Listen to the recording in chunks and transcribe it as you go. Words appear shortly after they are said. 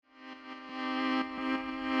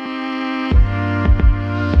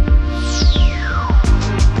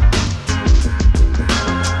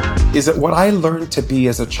is that what I learned to be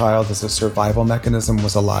as a child as a survival mechanism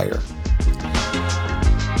was a liar.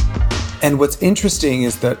 And what's interesting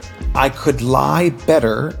is that I could lie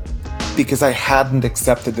better because I hadn't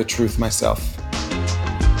accepted the truth myself.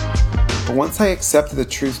 But once I accepted the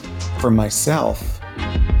truth for myself,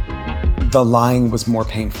 the lying was more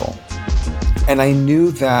painful. And I knew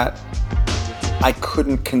that I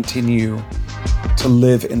couldn't continue to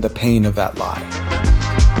live in the pain of that lie.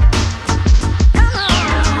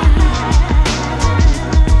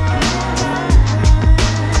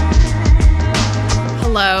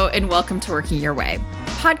 Hello, and welcome to Working Your Way, a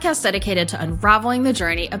podcast dedicated to unraveling the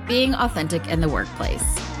journey of being authentic in the workplace.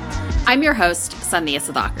 I'm your host, Sandhya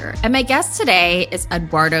Sudhakar, and my guest today is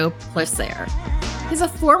Eduardo Placer. He's a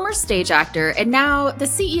former stage actor and now the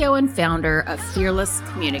CEO and founder of Fearless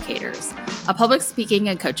Communicators, a public speaking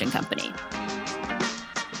and coaching company.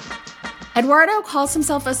 Eduardo calls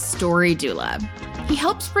himself a story doula. He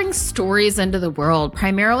helps bring stories into the world,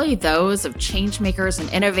 primarily those of changemakers and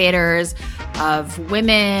innovators, of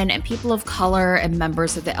women and people of color and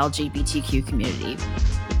members of the LGBTQ community.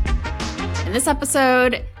 In this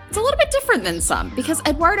episode, it's a little bit different than some because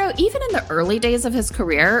Eduardo, even in the early days of his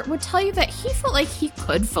career, would tell you that he felt like he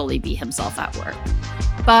could fully be himself at work.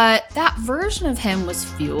 But that version of him was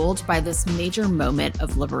fueled by this major moment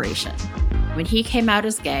of liberation when he came out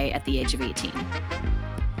as gay at the age of 18.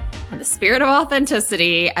 In the spirit of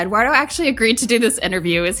authenticity, Eduardo actually agreed to do this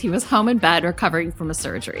interview as he was home in bed recovering from a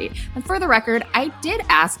surgery. And for the record, I did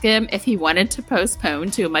ask him if he wanted to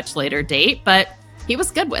postpone to a much later date, but he was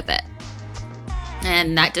good with it.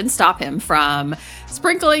 And that didn't stop him from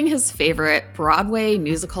sprinkling his favorite Broadway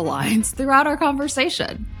musical lines throughout our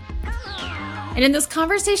conversation. And in this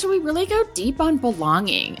conversation, we really go deep on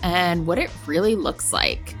belonging and what it really looks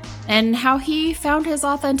like, and how he found his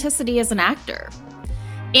authenticity as an actor,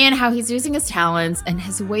 and how he's using his talents and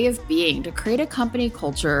his way of being to create a company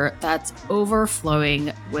culture that's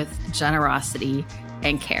overflowing with generosity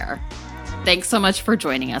and care. Thanks so much for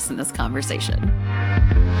joining us in this conversation.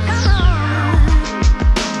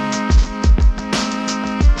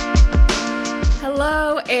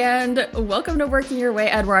 Hello, and welcome to Working Your Way,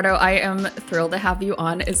 Eduardo. I am thrilled to have you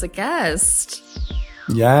on as a guest.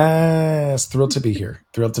 Yes, thrilled to be here.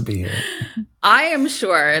 Thrilled to be here. I am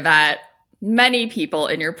sure that many people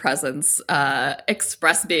in your presence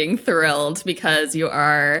express being thrilled because you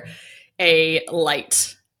are a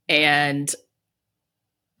light. And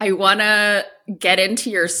I want to get into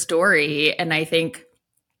your story. And I think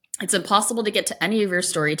it's impossible to get to any of your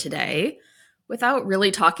story today without really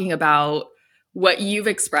talking about what you've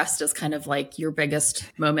expressed as kind of like your biggest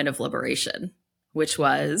moment of liberation, which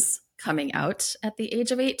was coming out at the age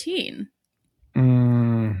of 18.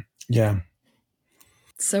 Yeah.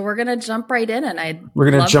 So we're going to jump right in, and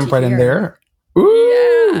We're going to jump right in there.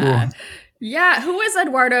 Ooh. Yeah. Who was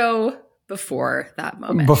Eduardo before that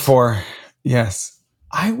moment? Before, yes.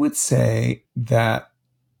 I would say that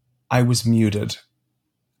I was muted.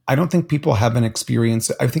 I don't think people have an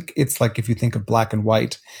experience. I think it's like if you think of black and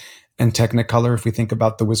white and Technicolor, if we think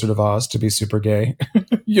about The Wizard of Oz to be super gay,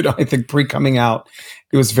 I think pre-coming out,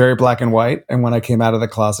 it was very black and white. And when I came out of the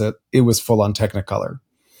closet, it was full on Technicolor.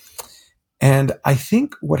 And I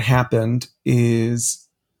think what happened is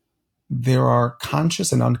there are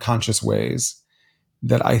conscious and unconscious ways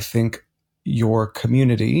that I think your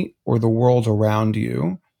community or the world around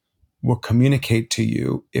you will communicate to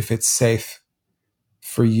you if it's safe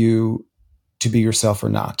for you to be yourself or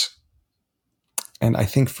not. And I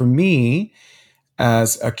think for me,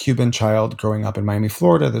 as a Cuban child growing up in Miami,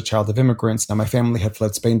 Florida, the child of immigrants, now my family had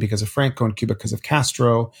fled Spain because of Franco and Cuba because of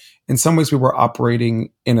Castro. In some ways, we were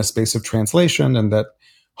operating in a space of translation, and that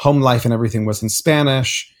home life and everything was in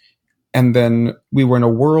Spanish. And then we were in a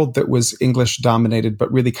world that was English dominated,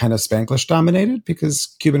 but really kind of Spanglish dominated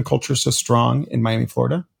because Cuban culture is so strong in Miami,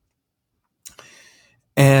 Florida.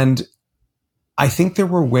 And I think there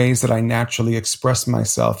were ways that I naturally expressed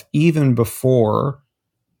myself even before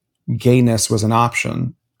gayness was an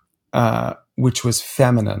option, which was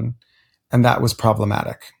feminine, and that was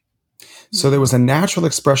problematic. So there was a natural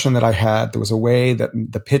expression that I had. There was a way that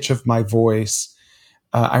the pitch of my voice,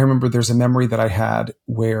 I remember there's a memory that I had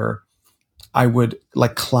where I would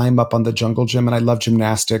like climb up on the jungle gym, and I loved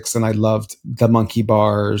gymnastics and I loved the monkey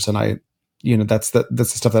bars, and that's the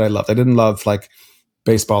stuff that I loved. I didn't love like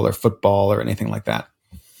baseball or football or anything like that.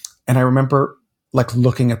 And I remember like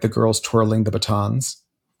looking at the girls twirling the batons,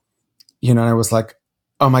 and I was like,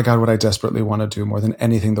 oh my God, what I desperately want to do more than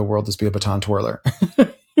anything in the world is be a baton twirler.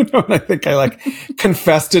 And I think I like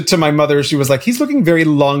confessed it to my mother. She was like, he's looking very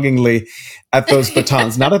longingly at those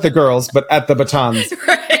batons, not at the girls, but at the batons.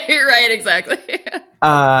 Right, exactly.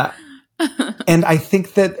 And I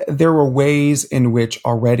think that there were ways in which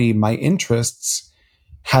already my interests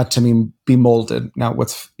had to be molded. Now,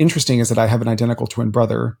 what's interesting is that I have an identical twin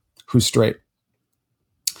brother who's straight.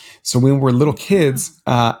 So when we were little kids,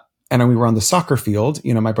 and we were on the soccer field,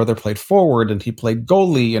 my brother played forward and he played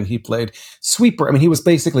goalie and he played sweeper. I mean, he was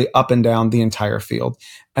basically up and down the entire field,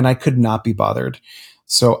 and I could not be bothered.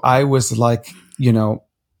 So I was like,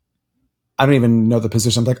 I don't even know the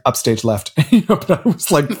position. I'm like upstage left, but I was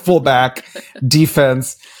like fullback,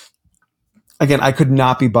 defense. Again, I could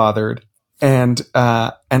not be bothered. And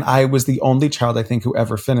I was the only child, I think, who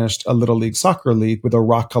ever finished a Little League soccer league with a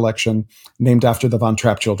rock collection named after the Von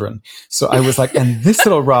Trapp children. So I was like, and this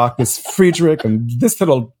little rock is Friedrich, and this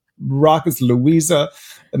little rock is Louisa,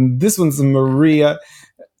 and this one's Maria,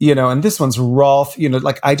 and this one's Rolf.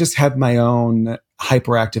 Like I just had my own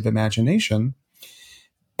hyperactive imagination.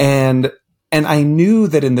 And I knew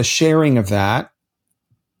that in the sharing of that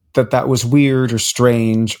was weird or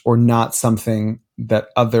strange or not something that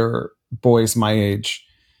other boys my age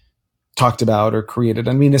talked about or created.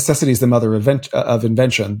 I mean, necessity is the mother of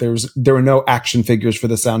invention. There were no action figures for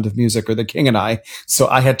The Sound of Music or The King and I, so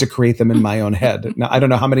I had to create them in my own head. Now, I don't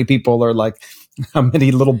know how many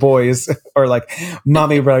little boys are like,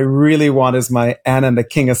 Mommy, what I really want is my Anna and the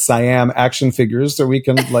King of Siam action figures so we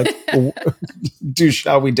can do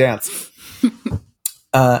Shall We Dance?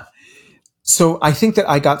 So I think that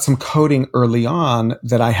I got some coding early on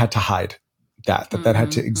that I had to hide. That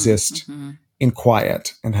had to exist in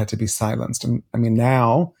quiet and had to be silenced. And I mean,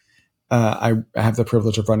 now I have the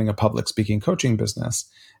privilege of running a public speaking coaching business.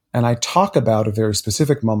 And I talk about a very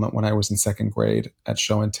specific moment when I was in second grade at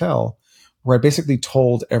Show and Tell, where I basically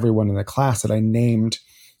told everyone in the class that I named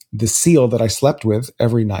the seal that I slept with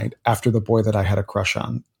every night after the boy that I had a crush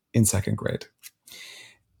on in second grade.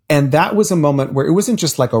 And that was a moment where it wasn't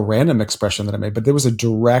just like a random expression that I made, but there was a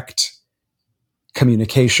direct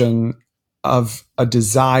communication of a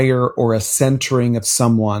desire or a centering of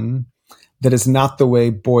someone that is not the way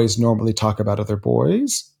boys normally talk about other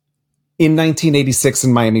boys. In 1986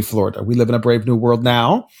 in Miami, Florida, we live in a brave new world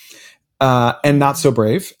now, and not so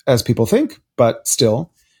brave as people think, but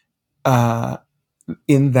still,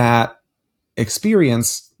 in that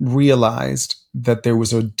experience, realized that there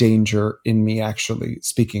was a danger in me actually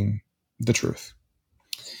speaking the truth.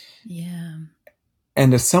 Yeah.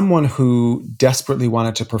 And as someone who desperately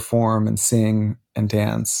wanted to perform and sing and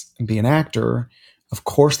dance and be an actor, of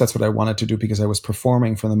course, that's what I wanted to do because I was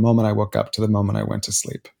performing from the moment I woke up to the moment I went to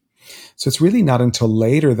sleep. So it's really not until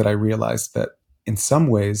later that I realized that in some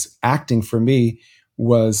ways, acting for me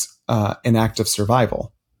was an act of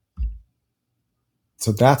survival.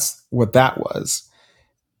 So that's what that was.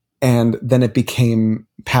 And then it became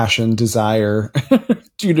passion, desire,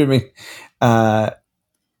 do you know what I mean?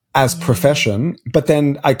 As profession. But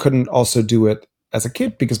then I couldn't also do it as a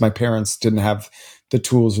kid because my parents didn't have the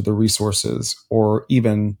tools or the resources or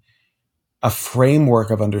even a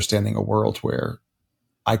framework of understanding a world where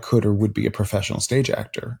I could or would be a professional stage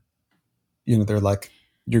actor. They're like,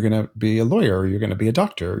 you're going to be a lawyer, or you're going to be a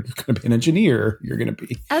doctor, you're going to be an engineer, you're going to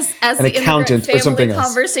be as an the accountant or something else.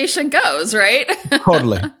 Conversation goes, right?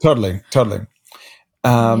 Totally.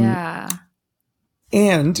 Yeah.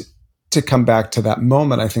 And to come back to that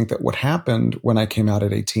moment, I think that what happened when I came out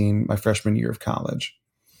at 18, my freshman year of college,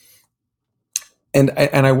 and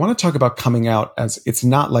I want to talk about coming out as it's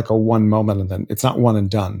not like a one moment and then it's not one and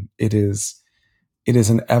done. It is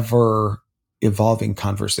an ever evolving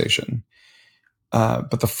conversation.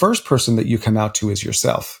 But the first person that you come out to is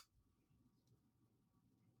yourself,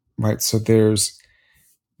 right? So there's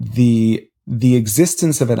the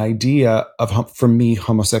existence of an idea of, for me,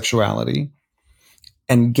 homosexuality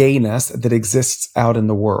and gayness that exists out in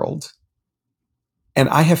the world. And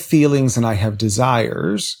I have feelings and I have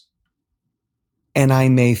desires, and I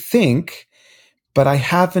may think, but I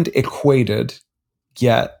haven't equated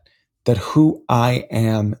yet that who I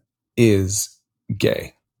am is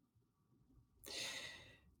gay.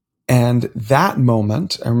 And that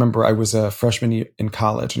moment, I remember I was a freshman in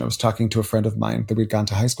college and I was talking to a friend of mine that we'd gone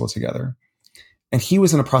to high school together. And he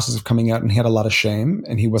was in a process of coming out and he had a lot of shame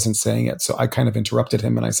and he wasn't saying it. So I kind of interrupted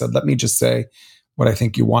him and I said, let me just say what I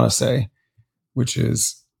think you want to say, which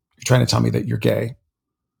is you're trying to tell me that you're gay.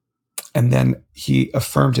 And then he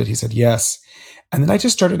affirmed it. He said, yes. And then I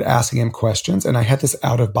just started asking him questions. And I had this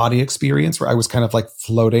out of body experience where I was kind of like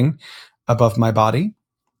floating above my body.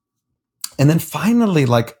 And then finally,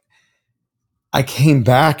 like, I came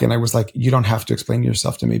back and I was like, you don't have to explain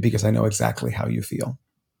yourself to me because I know exactly how you feel.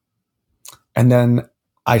 And then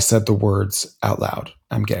I said the words out loud,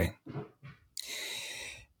 I'm gay.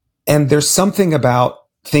 And there's something about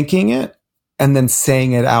thinking it and then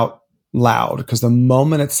saying it out loud, because the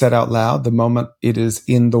moment it's said out loud, the moment it is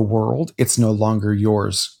in the world, it's no longer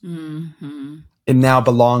yours. Mm-hmm. It now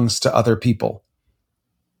belongs to other people.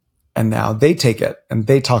 And now they take it and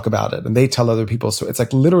they talk about it and they tell other people. So it's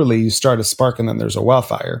like literally you start a spark and then there's a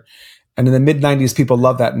wildfire. And in the mid 90s, people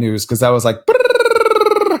love that news because that was like,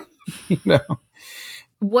 you know.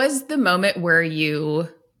 Was the moment where you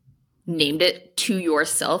named it to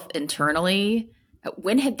yourself internally,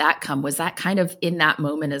 when had that come? Was that kind of in that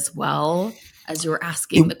moment as well, as you were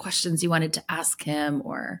asking the questions you wanted to ask him?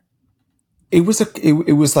 Or it was like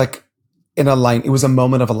it was a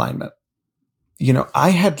moment of alignment. You know, I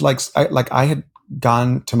had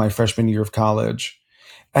gone to my freshman year of college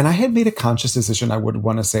and I had made a conscious decision, I would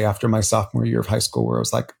want to say, after my sophomore year of high school, where I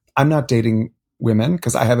was like, I'm not dating women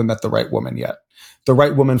because I haven't met the right woman yet. The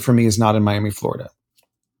right woman for me is not in Miami, Florida.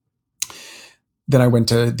 Then I went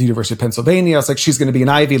to the University of Pennsylvania. I was like, she's going to be an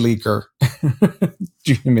Ivy Leaguer. Do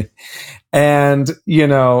you hear me? And, you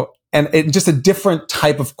know, and it, just a different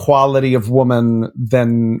type of quality of woman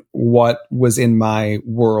than what was in my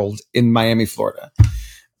world in Miami, Florida.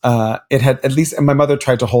 It had, at least, and my mother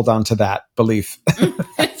tried to hold on to that belief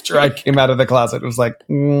after I came out of the closet. It was like,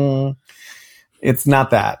 it's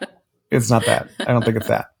not that. It's not that. I don't think it's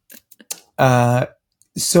that.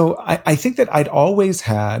 So I think that I'd always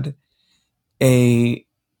had a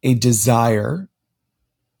desire,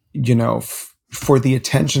 you know, for the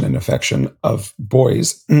attention and affection of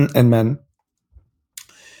boys and men.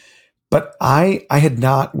 But I had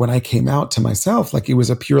not, when I came out to myself, like it was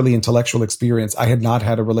a purely intellectual experience. I had not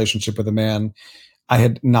had a relationship with a man. I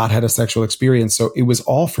had not had a sexual experience. So it was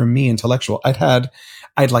all for me intellectual.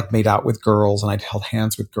 I'd like made out with girls and I'd held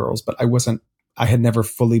hands with girls, but I had never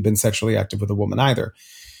fully been sexually active with a woman either.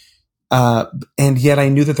 And yet I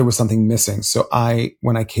knew that there was something missing. So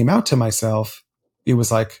when I came out to myself, it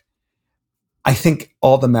was like, I think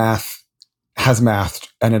all the math has mathed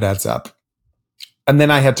and it adds up. And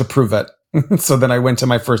then I had to prove it. So then I went to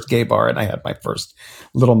my first gay bar and I had my first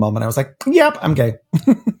little moment. I was like, yep, I'm gay.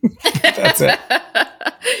 That's it.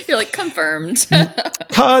 You're like, confirmed.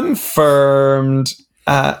 Confirmed.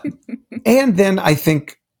 And then I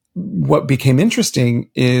think what became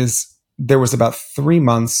interesting is there was about 3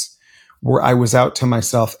 months where I was out to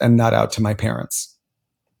myself and not out to my parents.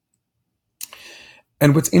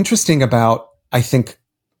 And what's interesting about, I think,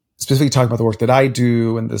 specifically talking about the work that I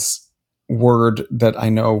do and this word that I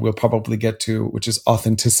know we'll probably get to, which is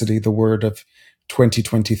authenticity, the word of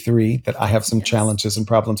 2023 that I have some challenges and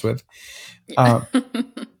problems with,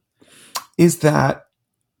 is that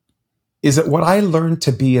what I learned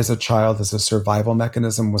to be as a child as a survival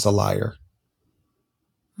mechanism was a liar.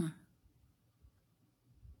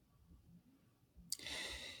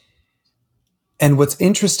 And what's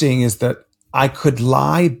interesting is that I could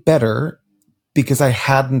lie better because I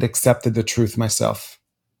hadn't accepted the truth myself.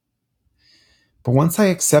 But once I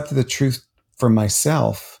accepted the truth for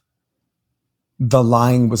myself, the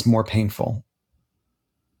lying was more painful.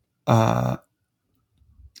 And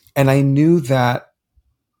I knew that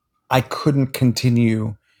I couldn't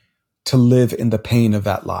continue to live in the pain of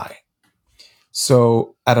that lie.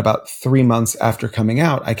 So at about 3 months after coming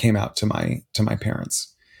out, I came out to my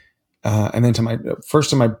parents. And then first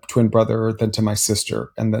to my twin brother, then to my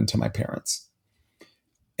sister, and then to my parents.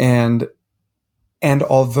 And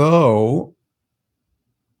although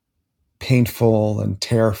painful and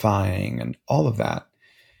terrifying and all of that,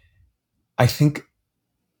 I think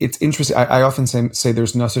it's interesting. I often say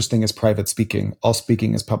there's no such thing as private speaking. All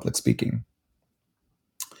speaking is public speaking.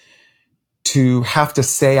 To have to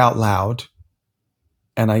say out loud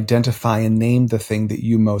and identify and name the thing that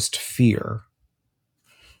you most fear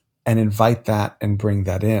and invite that and bring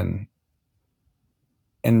that in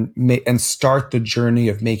and start the journey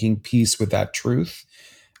of making peace with that truth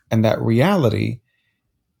and that reality.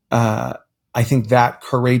 I think that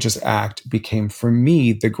courageous act became for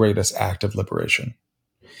me the greatest act of liberation,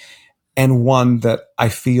 and one that I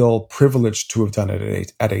feel privileged to have done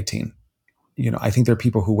it at 18. You know, I think there are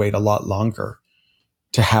people who wait a lot longer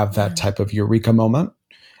to have that type of eureka moment,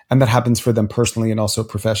 and that happens for them personally and also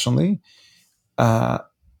professionally.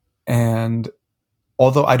 And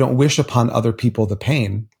although I don't wish upon other people the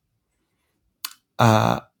pain,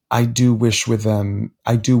 I do wish for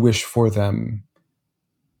them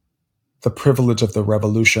the privilege of the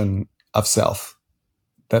revolution of self,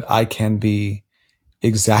 that I can be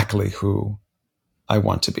exactly who I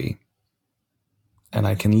want to be. And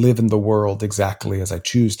I can live in the world exactly as I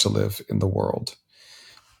choose to live in the world.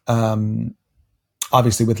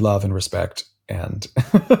 Obviously with love and respect and,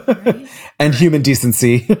 and human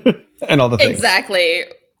decency and all the things. Exactly.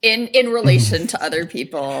 in relation to other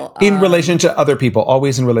people. In relation to other people,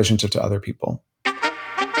 always in relationship to other people.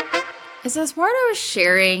 As Eduardo is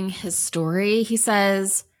sharing his story, he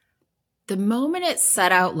says, the moment it's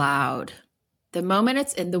said out loud, the moment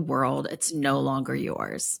it's in the world, it's no longer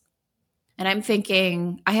yours. And I'm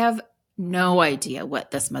thinking, I have no idea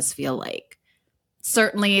what this must feel like.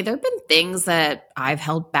 Certainly, there have been things that I've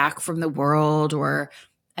held back from the world or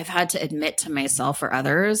I've had to admit to myself or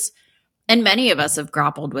others. And many of us have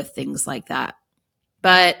grappled with things like that.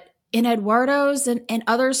 But in Eduardo's and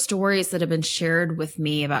other stories that have been shared with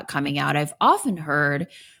me about coming out, I've often heard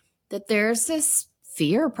that there's this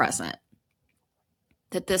fear present.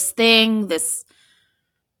 That this thing, this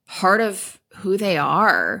part of who they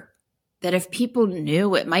are, that if people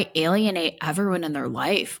knew, it might alienate everyone in their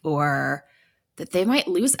life or that they might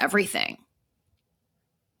lose everything.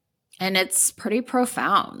 And it's pretty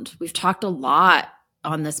profound. We've talked a lot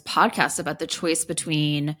on this podcast about the choice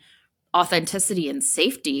between authenticity and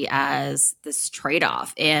safety as this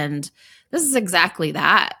trade-off. And this is exactly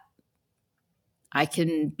that. I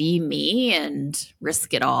can be me and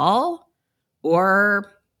risk it all,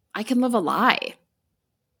 or I can live a lie.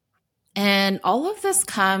 And all of this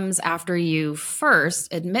comes after you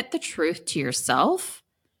first admit the truth to yourself,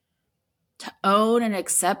 to own and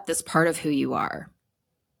accept this part of who you are.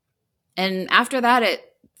 And after that, it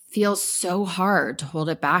feels so hard to hold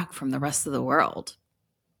it back from the rest of the world.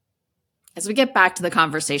 As we get back to the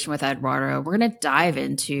conversation with Eduardo, we're going to dive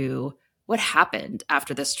into what happened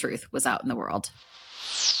after this truth was out in the world.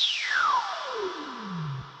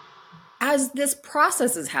 As this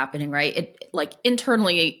process is happening, right? It like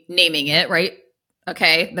internally naming it, right?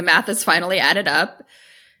 Okay, the math is finally added up.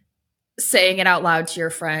 Saying it out loud to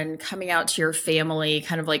your friend, coming out to your family,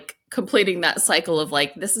 kind of like completing that cycle of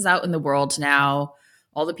like, this is out in the world now.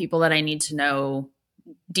 All the people that I need to know,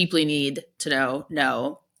 deeply need to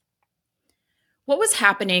know. What was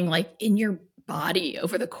happening like in your body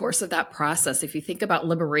over the course of that process? If you think about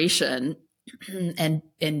liberation and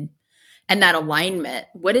that alignment,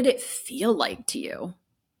 what did it feel like to you?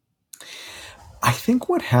 I think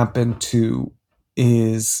what happened too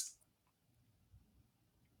is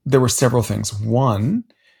there were several things. One,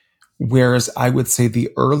 whereas I would say the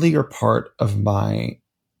earlier part of my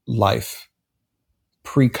life,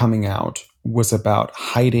 pre-coming out, was about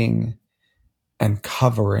hiding and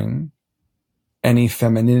covering any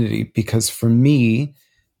femininity, because for me,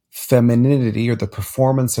 femininity or the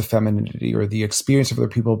performance of femininity or the experience of other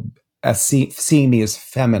people as seeing me as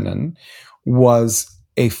feminine was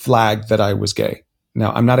a flag that I was gay.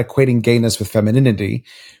 Now, I'm not equating gayness with femininity,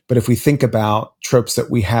 but if we think about tropes that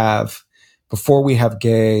we have before we have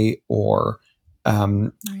gay or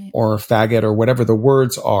faggot or whatever the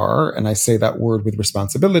words are, and I say that word with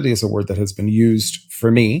responsibility as a word that has been used for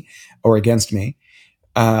me or against me,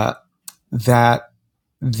 that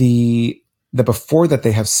the before that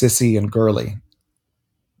they have sissy and girly,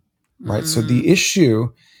 right? So the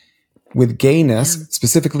issue with gayness,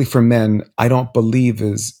 specifically for men, I don't believe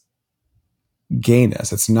is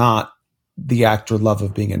gayness. It's not the act or love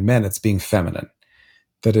of being in men. It's being feminine.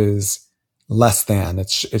 That is less than.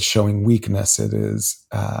 It's showing weakness. It is.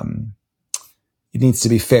 It needs to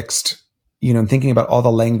be fixed. And thinking about all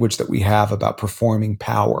the language that we have about performing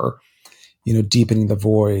power, deepening the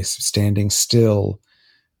voice, standing still.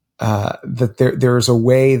 That there's a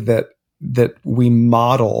way that we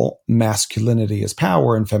model masculinity as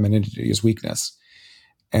power and femininity as weakness,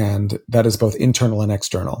 and that is both internal and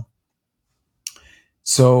external.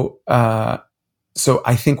 So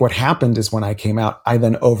I think what happened is when I came out, I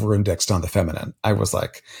then over-indexed on the feminine. I was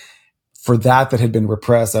like, for that had been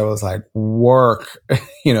repressed, I was like, work,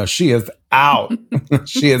 she is out.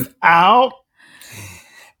 She is out.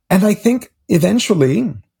 And I think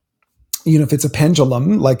eventually, if it's a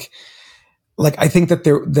pendulum, like I think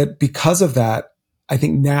that because of that, I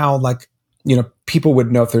think now, people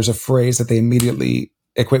would know if there's a phrase that they immediately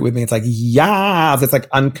equate with me. It's like, yeah, that's like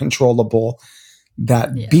uncontrollable.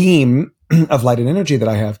 That beam of light and energy that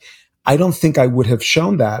I have, I don't think I would have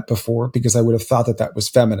shown that before because I would have thought that was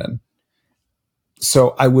feminine.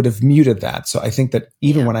 So I would have muted that. So I think that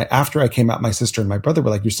even after I came out, my sister and my brother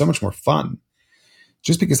were like, you're so much more fun.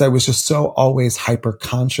 Just because I was just so always hyper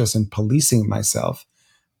conscious and policing myself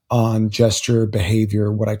on gesture,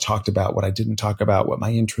 behavior, what I talked about, what I didn't talk about, what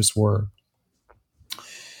my interests were.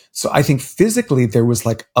 So I think physically there was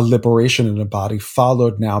like a liberation in the body,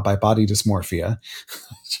 followed now by body dysmorphia,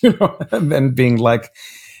 and then being like,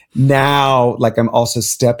 now, like I'm also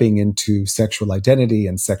stepping into sexual identity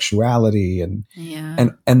and sexuality, and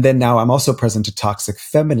then now I'm also present to toxic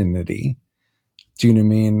femininity, Do you know what I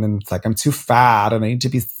mean? And it's like, I'm too fat and I need to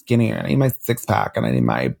be skinnier and I need my six pack and I need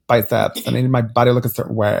my biceps and I need my body to look a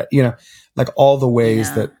certain way, like all the ways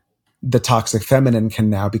Yeah. that the toxic feminine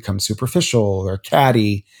can now become superficial or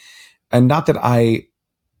catty. And not that I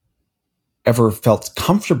ever felt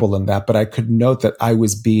comfortable in that, but I could note that I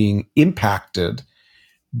was being impacted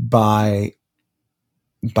by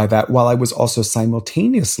that, while I was also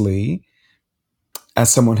simultaneously,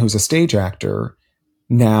 as someone who's a stage actor,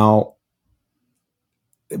 now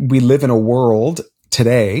we live in a world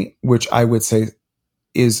today, which I would say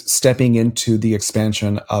is stepping into the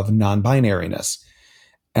expansion of non-binariness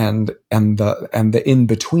and the in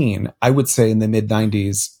between. I would say in the mid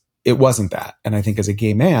 90s, it wasn't that. And I think as a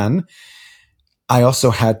gay man, I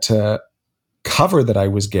also had to cover that I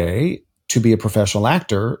was gay to be a professional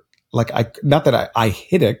actor. Like not that I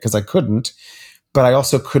hid it because I couldn't, but I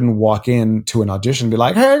also couldn't walk in to an audition and be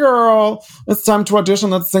like, "Hey girl, it's time to audition.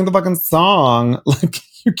 Let's sing the fucking song." Like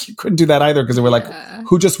you couldn't do that either because they were like,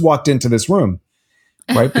 "Who just walked into this room?"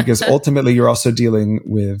 Right? Because ultimately you're also dealing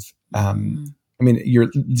with,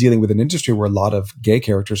 you're dealing with an industry where a lot of gay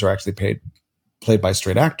characters are actually played by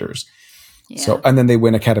straight actors. Yeah. So, and then they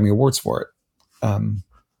win Academy Awards for it.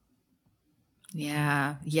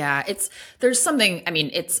 Yeah. There's something,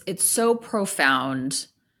 it's so profound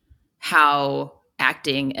how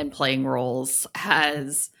acting and playing roles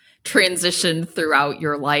has transitioned throughout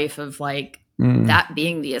your life of like that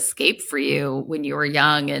being the escape for you when you were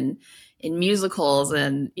young and in musicals.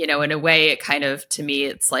 And, in a way it kind of, to me,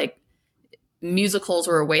 it's like musicals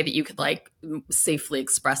were a way that you could like safely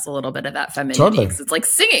express a little bit of that femininity. Totally. It's like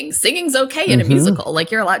singing's okay in a musical.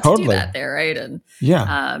 Like you're allowed to do that there. Right. And,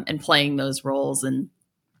 and playing those roles. And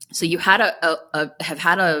so you had have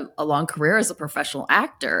had a long career as a professional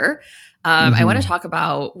actor. I want to talk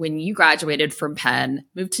about when you graduated from Penn,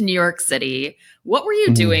 moved to New York City. What were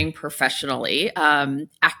you doing professionally,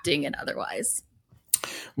 acting and otherwise?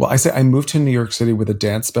 Well, I say I moved to New York City with a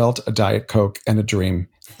dance belt, a Diet Coke, and a dream.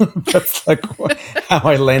 That's like how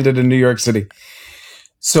I landed in New York City.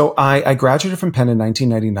 So I graduated from Penn in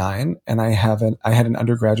 1999, and I had an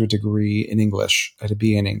undergraduate degree in English. I had a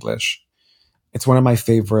BA in English. It's one of my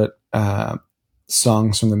favorite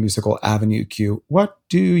songs from the musical Avenue Q. What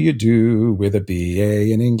do you do with a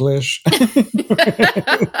BA in English?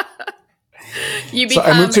 You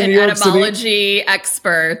become an etymology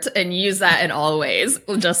expert and use that in all ways,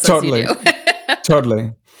 just as you do.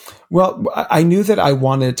 Totally. Well, I knew that I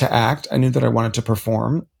wanted to act. I knew that I wanted to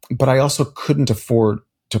perform, but I also couldn't afford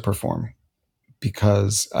to perform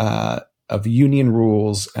because of union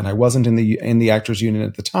rules, and I wasn't in the actors union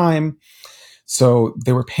at the time. So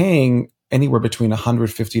they were paying anywhere between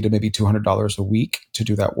 $150 to maybe $200 a week to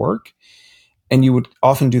do that work. And you would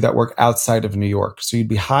often do that work outside of New York. So you'd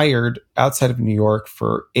be hired outside of New York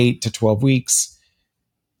for 8 to 12 weeks,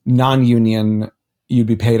 non-union. You'd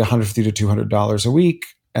be paid $150 to $200 a week.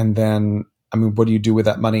 And then, what do you do with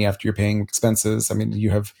that money after you're paying expenses?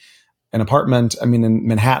 You have an apartment. In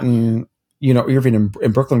Manhattan, even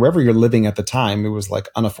in Brooklyn, wherever you're living at the time, it was like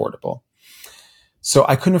unaffordable. So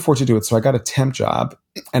I couldn't afford to do it. So I got a temp job,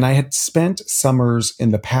 and I had spent summers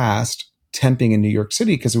in the past temping in New York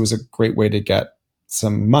City because it was a great way to get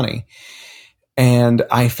some money. And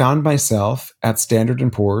I found myself at Standard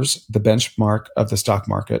 & Poor's, the benchmark of the stock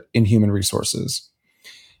market in human resources.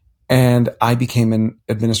 And I became an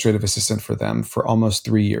administrative assistant for them for almost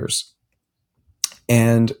 3 years.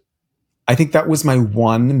 And I think that was my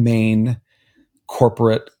one main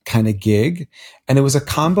corporate kind of gig. And it was a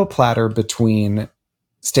combo platter between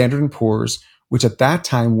Standard & Poor's, which at that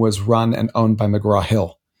time was run and owned by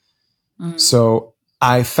McGraw-Hill. So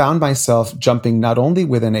I found myself jumping not only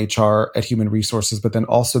within HR at Human Resources, but then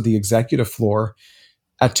also the executive floor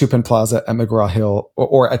at Two Penn Plaza at McGraw-Hill,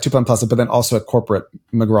 or at Two Penn Plaza, but then also at corporate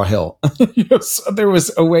McGraw-Hill. So there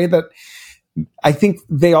was a way that I think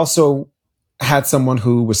they also had someone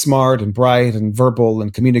who was smart and bright and verbal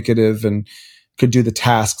and communicative and could do the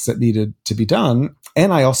tasks that needed to be done.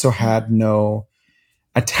 And I also had no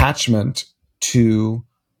attachment to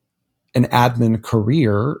an admin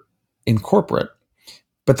career in corporate,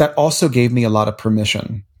 but that also gave me a lot of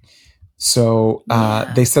permission. So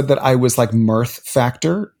they said that I was like mirth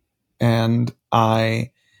factor, and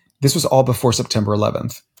this was all before September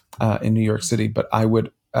 11th in New York City. But I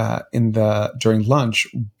would during lunch,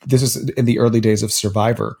 this is in the early days of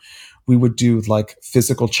Survivor, we would do like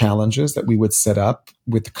physical challenges that we would set up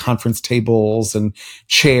with conference tables and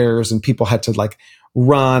chairs, and people had to like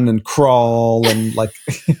run and crawl and like,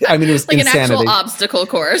 it was like insanity. An actual obstacle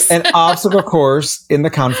course. An obstacle course in the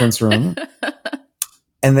conference room.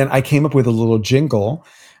 And then I came up with a little jingle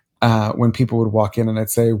when people would walk in and I'd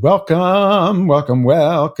say, welcome, welcome,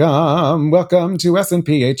 welcome, welcome to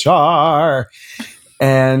SNPHR.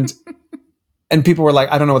 And people were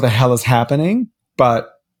like, I don't know what the hell is happening,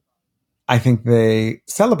 but I think they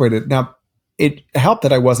celebrated. Now, it helped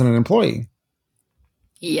that I wasn't an employee.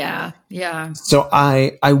 Yeah. Yeah. So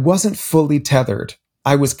I wasn't fully tethered.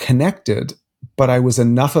 I was connected, but I was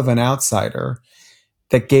enough of an outsider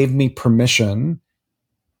that gave me permission.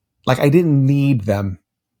 Like, I didn't need them.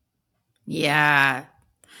 Yeah.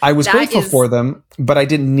 I was That grateful is for them, but I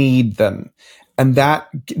didn't need them. And that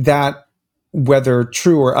whether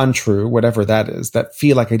true or untrue, whatever that is, that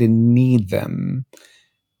feel like I didn't need them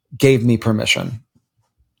gave me permission.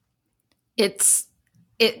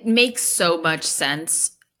 it makes so much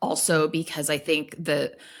sense also because I think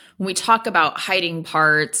that when we talk about hiding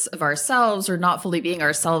parts of ourselves or not fully being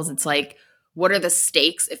ourselves, it's like, what are the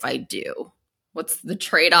stakes if I do? What's the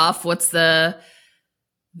trade-off? What's the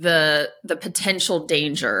potential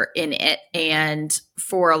danger in it? And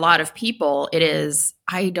for a lot of people, it is,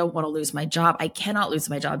 I don't want to lose my job. I cannot lose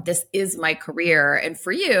my job. This is my career. And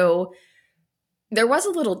for you, there was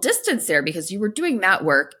a little distance there because you were doing that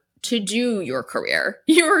work to do your career.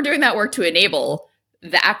 You were doing that work to enable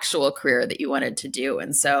the actual career that you wanted to do.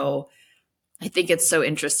 And so I think it's so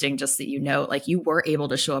interesting just that, like you were able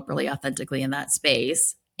to show up really authentically in that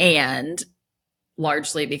space, and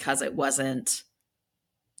largely because it wasn't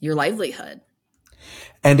your livelihood.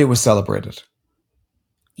 And it was celebrated.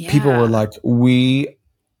 Yeah. People were like, we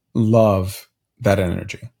love that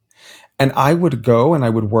energy. And I would go and I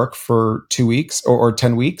would work for 2 weeks or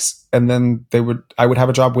 10 weeks. And then I would have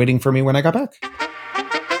a job waiting for me when I got back.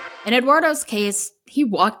 In Eduardo's case, he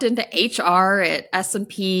walked into HR at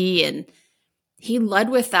S&P and he led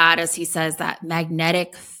with that, as he says, that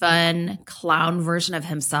magnetic, fun clown version of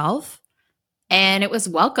himself. And it was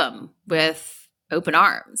welcome with open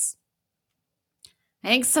arms. I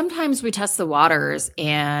think sometimes we test the waters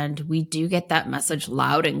and we do get that message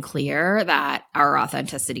loud and clear that our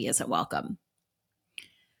authenticity isn't welcome.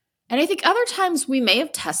 And I think other times we may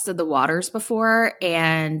have tested the waters before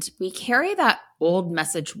and we carry that old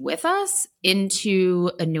message with us into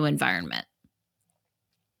a new environment.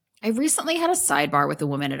 I recently had a sidebar with a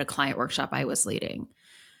woman at a client workshop I was leading,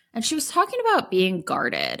 and she was talking about being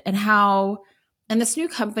guarded and how in this new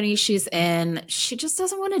company she's in, she just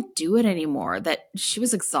doesn't want to do it anymore, that she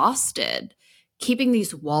was exhausted keeping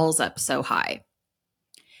these walls up so high.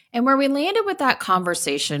 And where we landed with that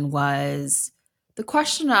conversation was the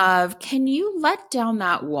question of, can you let down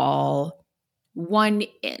that wall 1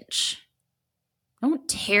 inch? Don't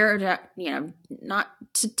tear down, not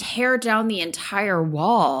to tear down the entire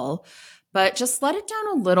wall, but just let it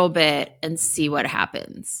down a little bit and see what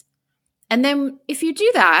happens. And then if you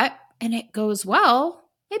do that and it goes well,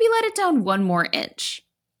 maybe let it down 1 more inch.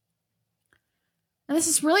 And this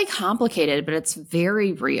is really complicated, but it's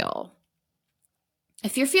very real.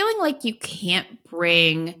 If you're feeling like you can't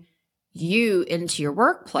bring you into your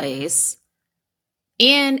workplace,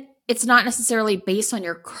 and it's not necessarily based on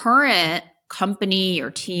your current company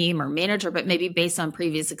or team or manager, but maybe based on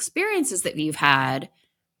previous experiences that you've had,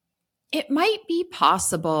 it might be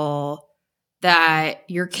possible that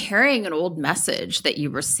you're carrying an old message that you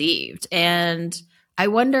received. And I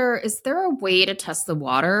wonder, is there a way to test the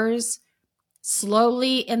waters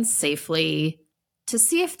slowly and safely to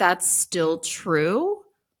see if that's still true,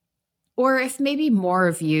 or if maybe more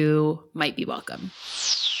of you might be welcome?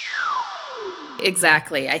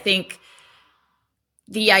 Exactly. I think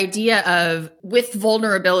the idea of, with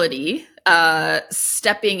vulnerability,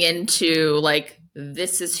 stepping into like,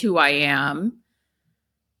 this is who I am,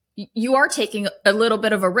 you are taking a little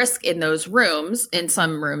bit of a risk in those rooms. In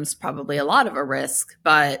some rooms, probably a lot of a risk,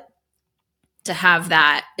 but to have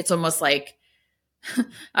that, it's almost like,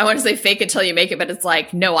 I want to say fake it till you make it, but it's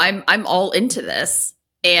like, no, I'm all into this.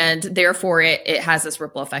 And therefore it has this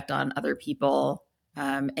ripple effect on other people.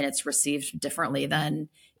 And it's received differently than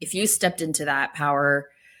if you stepped into that power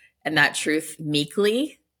and that truth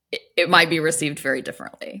meekly, it might be received very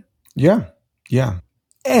differently. Yeah. Yeah.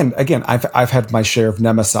 And again, I've had my share of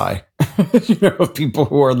nemesis, of people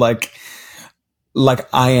who are like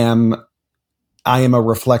I am a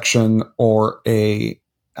reflection or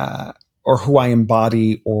or who I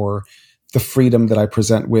embody, or the freedom that I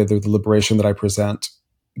present with, or the liberation that I present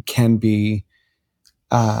can be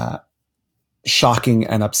shocking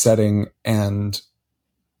and upsetting, and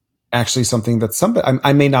actually something that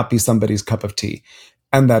I may not be somebody's cup of tea,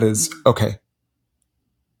 and that is okay.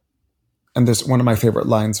 And there's one of my favorite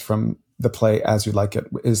lines from the play As You Like It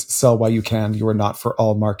is, sell while you can, you are not for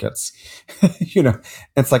all markets.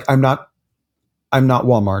 It's like, I'm not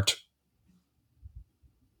Walmart.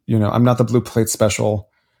 I'm not the blue plate special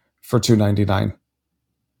for $2.99,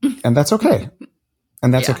 and that's okay.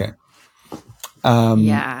 And that's Yeah. okay. Um,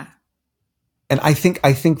 Yeah. and I think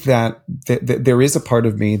that there is a part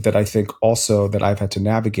of me that I think also that I've had to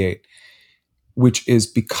navigate, which is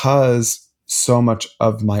because so much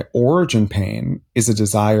of my origin pain is a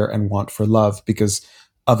desire and want for love because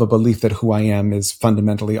of a belief that who I am is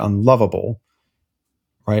fundamentally unlovable,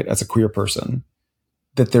 right? As a queer person,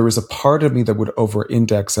 that there is a part of me that would over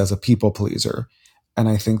index as a people pleaser. And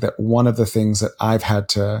I think that one of the things that I've had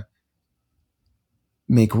to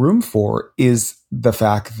make room for is the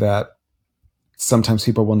fact that sometimes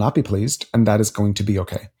people will not be pleased, and that is going to be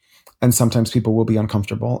okay. And sometimes people will be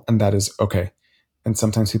uncomfortable, and that is okay. And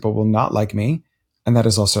sometimes people will not like me, and that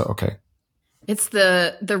is also okay. It's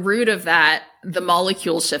the root of that, the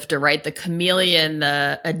molecule shifter, right? The chameleon,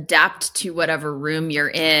 the adapt to whatever room you're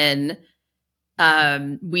in.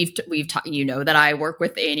 We've talked, that I work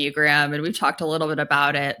with the Enneagram, and we've talked a little bit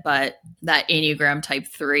about it, but that Enneagram type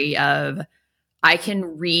 3 of I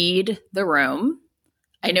can read the room.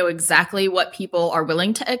 I know exactly what people are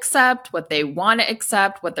willing to accept, what they want to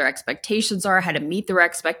accept, what their expectations are, how to meet their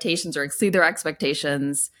expectations or exceed their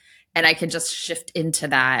expectations. And I can just shift into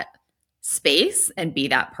that space and be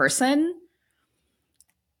that person.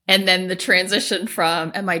 And then the transition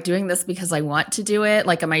from, am I doing this because I want to do it?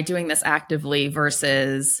 Like, am I doing this actively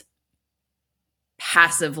versus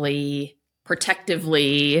passively,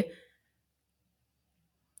 protectively,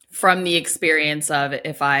 from the experience of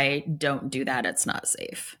if I don't do that, it's not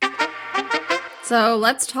safe. So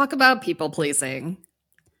let's talk about people pleasing.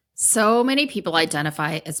 So many people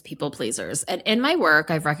identify as people pleasers. And in my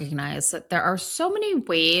work, I've recognized that there are so many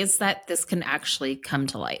ways that this can actually come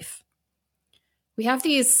to life. We have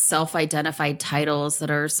these self-identified titles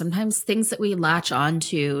that are sometimes things that we latch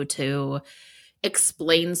onto to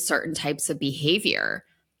explain certain types of behavior.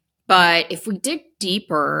 But if we dig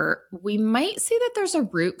deeper, we might see that there's a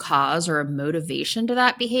root cause or a motivation to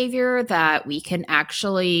that behavior that we can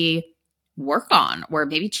actually work on or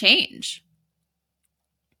maybe change.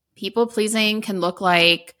 People pleasing can look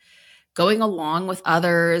like going along with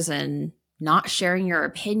others and not sharing your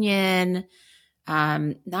opinion,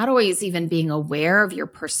 not always even being aware of your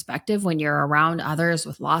perspective when you're around others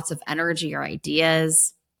with lots of energy or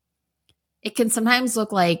ideas. It can sometimes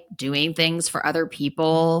look like doing things for other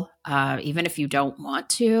people, even if you don't want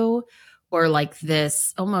to, or like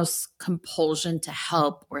this almost compulsion to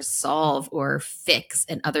help or solve or fix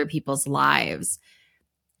in other people's lives.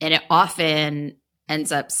 And it often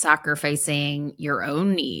ends up sacrificing your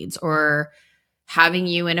own needs or having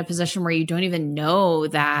you in a position where you don't even know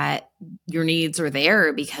that your needs are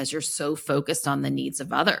there because you're so focused on the needs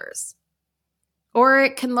of others. Or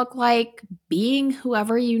it can look like being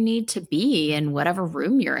whoever you need to be in whatever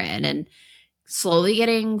room you're in and slowly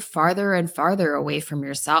getting farther and farther away from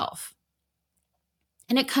yourself.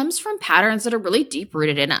 And it comes from patterns that are really deep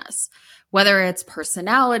rooted in us, whether it's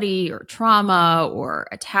personality or trauma or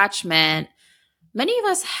attachment. Many of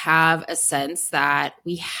us have a sense that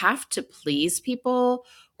we have to please people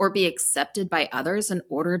or be accepted by others in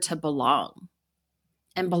order to belong.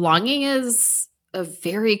 And belonging is a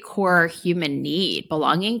very core human need.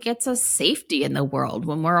 Belonging gets us safety in the world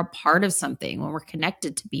when we're a part of something, when we're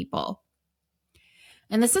connected to people.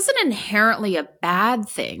 And this isn't inherently a bad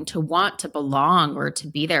thing to want to belong or to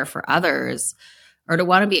be there for others or to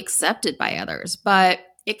want to be accepted by others, but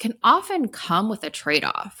it can often come with a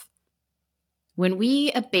trade-off. When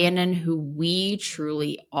we abandon who we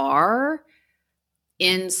truly are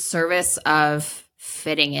in service of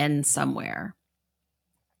fitting in somewhere.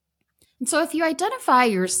 And so if you identify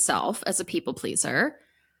yourself as a people pleaser,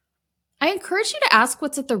 I encourage you to ask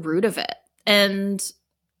what's at the root of it and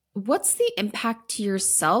what's the impact to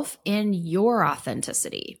yourself in your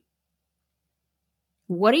authenticity?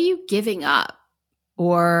 What are you giving up?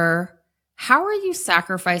 Or how are you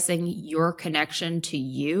sacrificing your connection to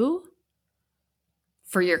you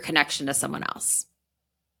for your connection to someone else?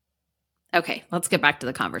 Okay, let's get back to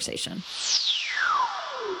the conversation.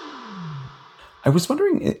 I was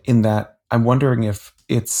wondering in that, I'm wondering if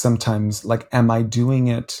it's sometimes like, am I doing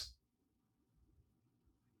it?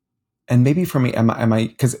 And maybe for me, am I,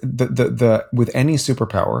 because the with any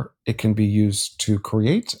superpower, it can be used to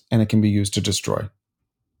create and it can be used to destroy.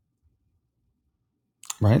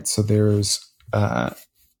 Right. So there's, the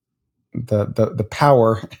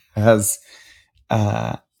power has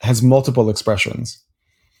multiple expressions.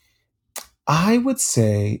 I would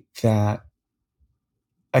say that,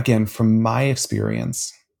 again, from my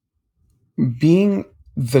experience, being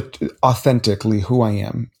authentically who I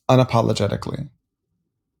am, unapologetically,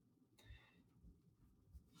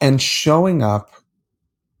 and showing up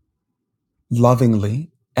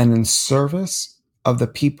lovingly and in service of the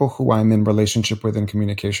people who I'm in relationship with and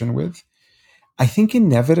communication with, I think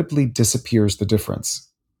inevitably disappears the difference.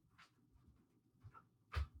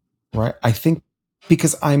 Right? I think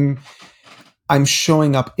because I'm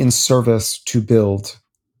showing up in service to build.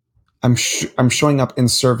 I'm showing up in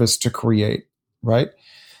service to create, right?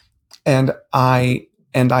 And I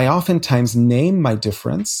oftentimes name my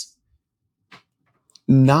difference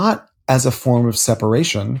not as a form of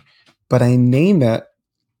separation, but I name it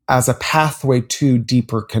as a pathway to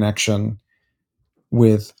deeper connection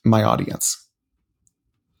with my audience,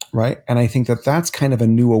 right? And I think that that's kind of a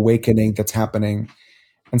new awakening that's happening,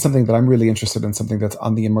 and something that I'm really interested in, something that's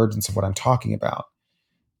on the emergence of what I'm talking about,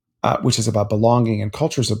 which is about belonging and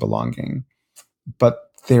cultures of belonging. But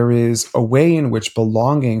there is a way in which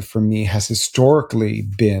belonging for me has historically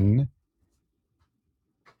been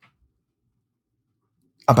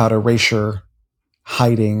about erasure,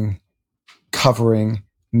 hiding, covering,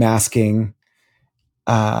 masking,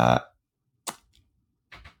 uh,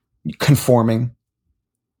 conforming,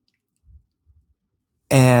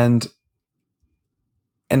 and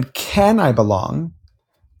can I belong,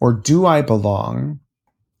 or do I belong,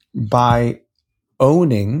 by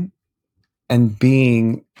owning and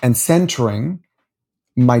being and centering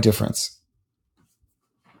my difference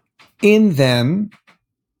in then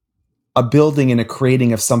a building and a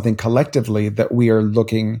creating of something collectively that we are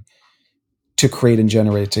looking to create and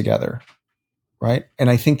generate together, right? And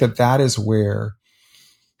I think that that is where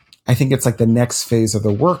I think it's like the next phase of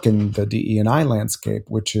the work in the DE&I landscape,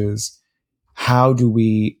 which is how do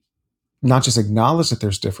we not just acknowledge that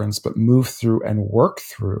there's difference, but move through and work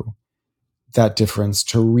through that difference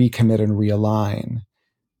to recommit and realign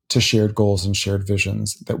to shared goals and shared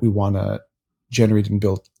visions that we want to generate and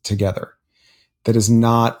build together. That is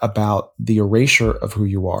not about the erasure of who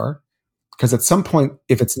you are, because at some point,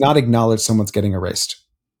 if it's not acknowledged, someone's getting erased,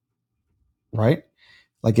 right?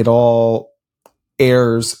 Like it all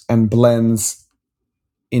airs and blends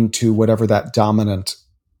into whatever that dominant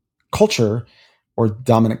culture or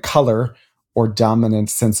dominant color or dominant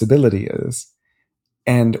sensibility is.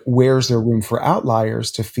 And where's there room for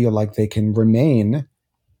outliers to feel like they can remain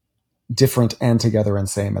different and together and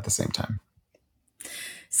same at the same time?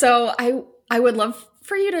 So I would love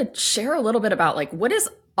for you to share a little bit about like what is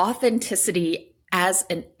authenticity as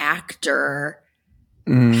an actor?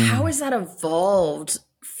 How has that evolved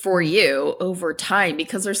for you over time?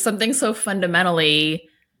 Because there's something so fundamentally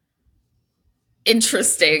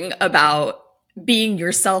interesting about being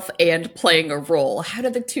yourself and playing a role. How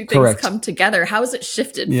did the two things Correct. come together? How has it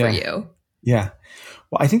shifted for you? Yeah.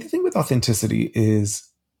 Well, I think the thing with authenticity is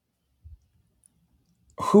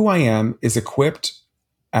who I am is equipped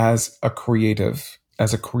as a creative,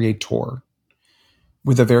 as a creator,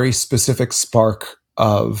 with a very specific spark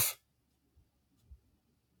of,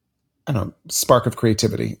 I don't know, spark of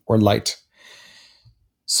creativity or light.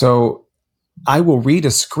 So I will read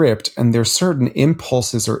a script and there's certain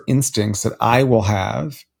impulses or instincts that I will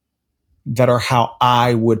have that are how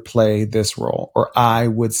I would play this role, or I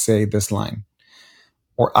would say this line,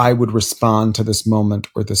 or I would respond to this moment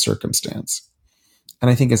or this circumstance. And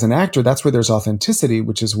I think as an actor, that's where there's authenticity,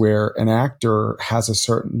 which is where an actor has a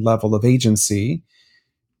certain level of agency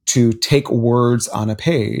to take words on a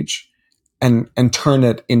page and turn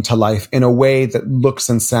it into life in a way that looks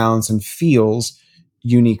and sounds and feels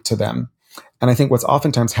unique to them. And I think what's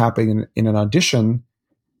oftentimes happening in an audition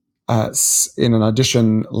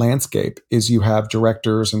landscape is you have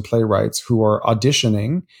directors and playwrights who are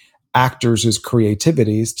auditioning actors as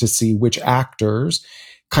creativities to see which actors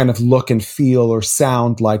kind of look and feel or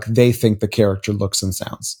sound like they think the character looks and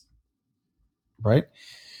sounds. Right?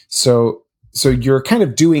 So you're kind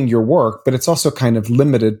of doing your work, but it's also kind of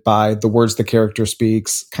limited by the words the character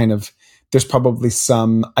speaks. Kind of, there's probably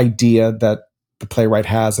some idea that the playwright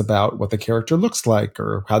has about what the character looks like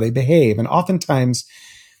or how they behave. And oftentimes,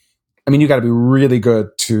 I mean, you got to be really good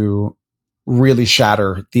to really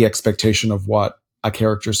shatter the expectation of what a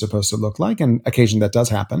character is supposed to look like. And occasionally that does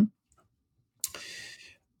happen.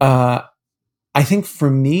 I think for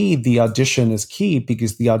me, the audition is key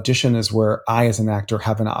because the audition is where I, as an actor,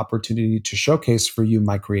 have an opportunity to showcase for you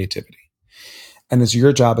my creativity. And it's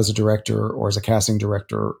your job as a director or as a casting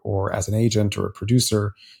director or as an agent or a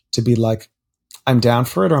producer to be like, I'm down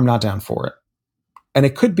for it or I'm not down for it. And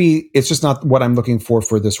it could be, it's just not what I'm looking for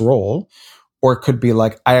this role. Or it could be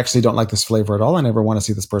like, I actually don't like this flavor at all. I never want to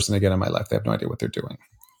see this person again in my life. They have no idea what they're doing.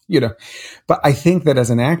 But I think that as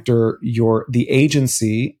an actor, the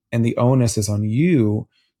agency and the onus is on you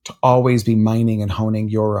to always be mining and honing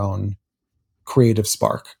your own creative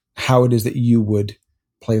spark, how it is that you would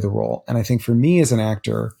play the role. And I think for me as an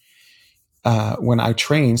actor, when I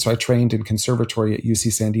trained, so I trained in conservatory at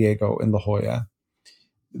UC San Diego in La Jolla.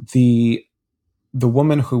 The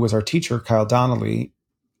woman who was our teacher, Kyle Donnelly,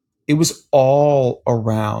 it was all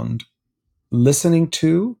around listening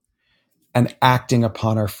to and acting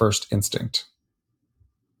upon our first instinct.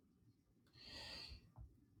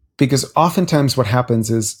 Because oftentimes what happens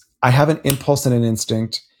is I have an impulse and an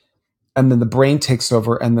instinct, and then the brain takes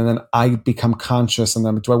over, and then I become conscious, and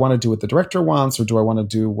then do I want to do what the director wants, or do I want to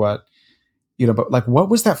do what, but like, what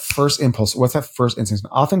was that first impulse? What's that first instinct?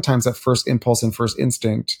 And oftentimes that first impulse and first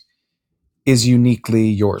instinct is uniquely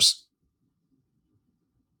yours,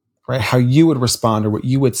 right? How you would respond or what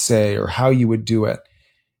you would say or how you would do it,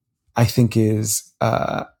 I think is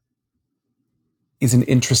an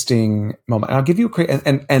interesting moment. And I'll give you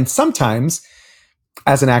and sometimes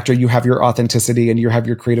as an actor, you have your authenticity and you have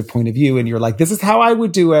your creative point of view and you're like, this is how I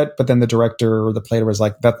would do it. But then the director or the player is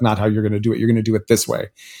like, that's not how you're going to do it. You're going to do it this way.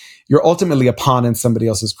 You're ultimately a pawn in somebody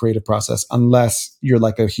else's creative process, unless you're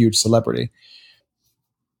like a huge celebrity.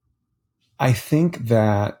 I think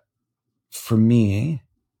that for me,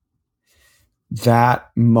 that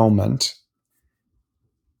moment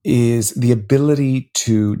is the ability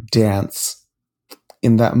to dance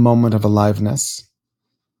in that moment of aliveness.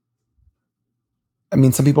 I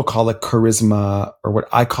mean, some people call it charisma, or what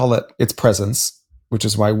I call it, it's presence, which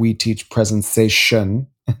is why we teach presensation,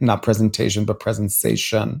 not presentation, but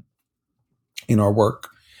presensation in our work.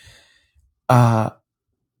 Like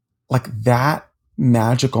that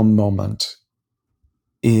magical moment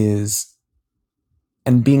is,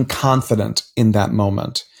 and being confident in that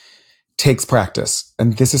moment takes practice.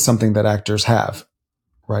 And this is something that actors have,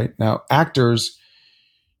 right? Now, actors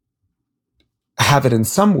have it in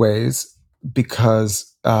some ways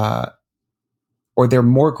because, or they're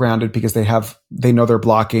more grounded because they know their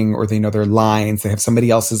blocking, or they know their lines. They have somebody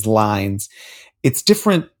else's lines. It's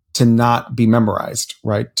different to not be memorized,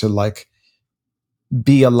 right? To like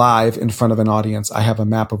be alive in front of an audience. I have a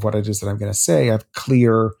map of what it is that I'm going to say. I have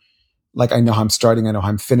clear, like I know how I'm starting. I know how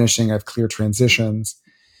I'm finishing. I have clear transitions.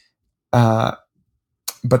 But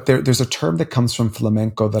there's a term that comes from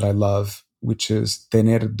flamenco that I love, which is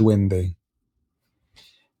tener duende.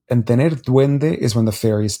 And tener duende is when the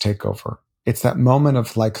fairies take over. It's that moment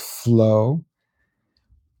of like flow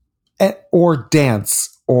or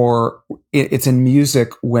dance, or it's in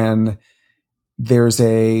music when there's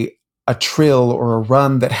a trill or a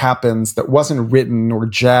run that happens that wasn't written, or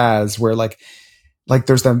jazz where like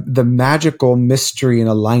there's the magical mystery and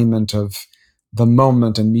alignment of the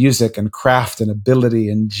moment and music and craft and ability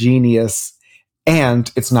and genius,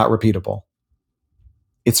 and it's not repeatable.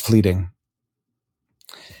 It's fleeting.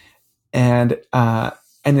 And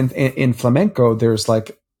in flamenco, there's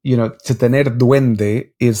like, to tener duende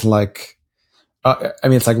is like,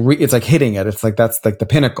 it's like hitting it. It's like, that's like the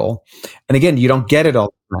pinnacle. And again, you don't get it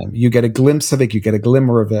all the time. You get a glimpse of it. You get a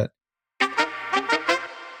glimmer of it.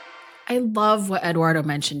 I love what Eduardo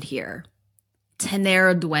mentioned here.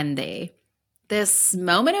 Tener duende. This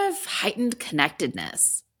moment of heightened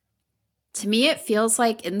connectedness. To me, it feels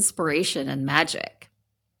like inspiration and magic.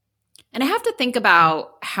 And I have to think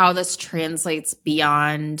about how this translates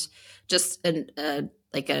beyond just an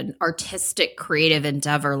artistic creative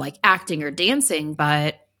endeavor like acting or dancing,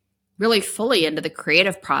 but really fully into the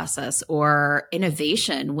creative process or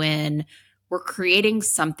innovation when we're creating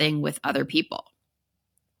something with other people.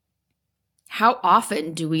 How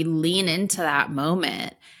often do we lean into that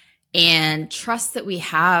moment and trust that we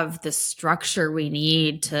have the structure we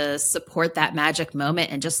need to support that magic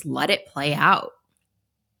moment and just let it play out?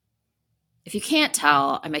 If you can't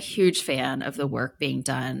tell, I'm a huge fan of the work being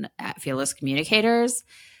done at Fearless Communicators.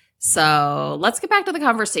 So let's get back to the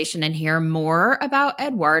conversation and hear more about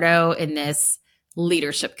Eduardo in this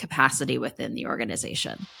leadership capacity within the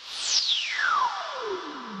organization.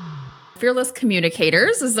 Fearless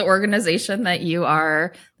Communicators is the organization that you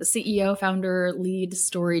are the CEO, founder, lead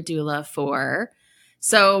story doula for.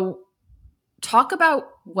 So talk about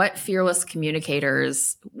what Fearless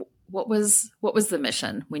Communicators, what was the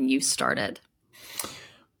mission when you started?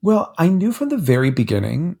 Well, I knew from the very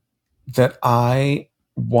beginning that I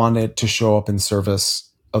wanted to show up in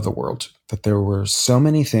service of the world, that there were so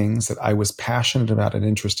many things that I was passionate about and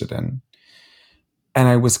interested in. And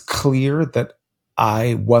I was clear that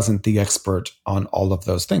I wasn't the expert on all of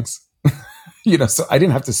those things. So I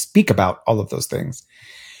didn't have to speak about all of those things.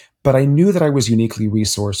 But I knew that I was uniquely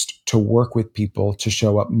resourced to work with people to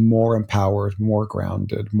show up more empowered, more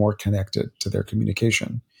grounded, more connected to their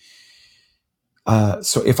communication.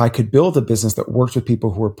 So if I could build a business that worked with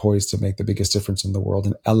people who are poised to make the biggest difference in the world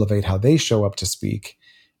and elevate how they show up to speak,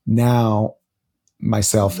 now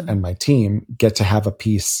myself and my team get to have a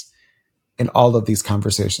piece in all of these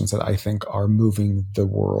conversations that I think are moving the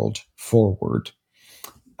world forward,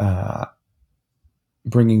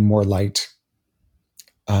 bringing more light,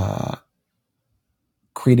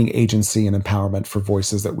 creating agency and empowerment for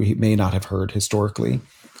voices that we may not have heard historically,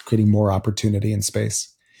 creating more opportunity and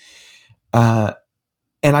space. And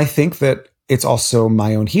I think that it's also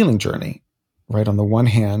my own healing journey, right? On the one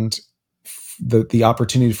hand, the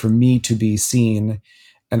opportunity for me to be seen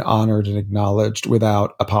and honored and acknowledged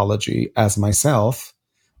without apology as myself,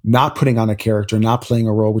 not putting on a character, not playing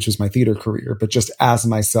a role, which was my theater career, but just as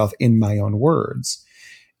myself in my own words,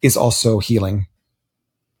 is also healing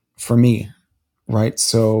for me, right?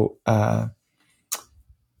 So I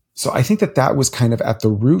think that was kind of at the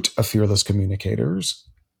root of Fearless Communicators.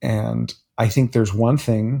 And I think there's one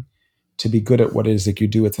thing to be good at what it is that you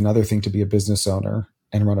do. It's another thing to be a business owner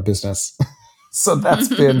and run a business. So that's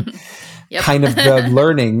been kind of the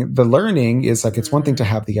learning. The learning is like, it's one thing to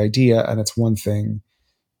have the idea, and it's one thing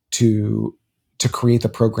to create the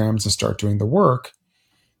programs and start doing the work.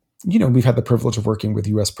 We've had the privilege of working with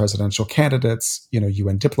US presidential candidates,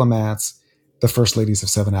 UN diplomats, the first ladies of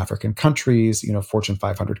 7 African countries, Fortune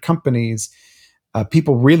 500 companies,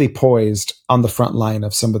 people really poised on the front line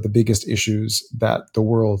of some of the biggest issues that the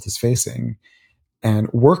world is facing, and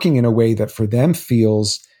working in a way that for them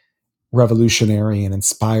feels revolutionary and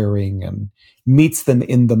inspiring and meets them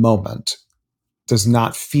in the moment, does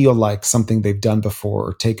not feel like something they've done before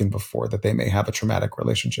or taken before that they may have a traumatic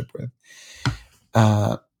relationship with.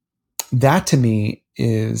 That to me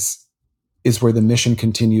is where the mission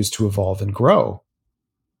continues to evolve and grow,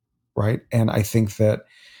 right? And I think that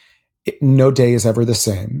no day is ever the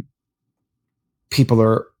same. People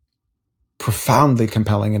are profoundly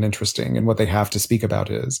compelling and interesting, and what they have to speak about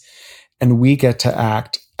is, and we get to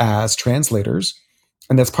act as translators,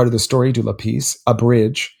 and that's part of the story doula piece, a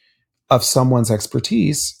bridge of someone's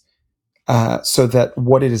expertise, so that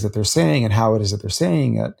what it is that they're saying and how it is that they're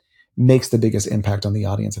saying it makes the biggest impact on the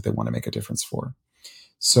audience that they want to make a difference for.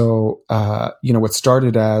 So, what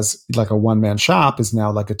started as like a one-man shop is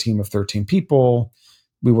now like a team of 13 people.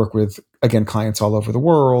 We work with, again, clients all over the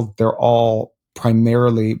world. They're all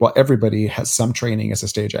primarily, everybody has some training as a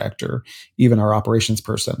stage actor, even our operations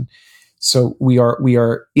person. So we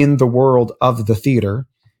are in the world of the theater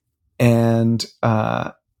and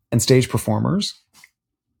stage performers,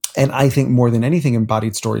 and I think more than anything,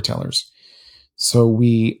 embodied storytellers. So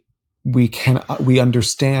we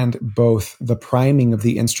understand both the priming of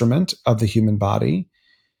the instrument of the human body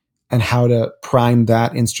and how to prime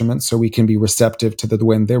that instrument so we can be receptive to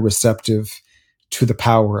when they're receptive to the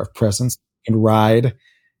power of presence and ride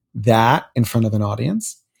that in front of an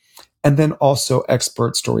audience. And then also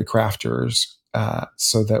expert story crafters,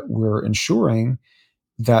 so that we're ensuring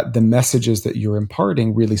that the messages that you're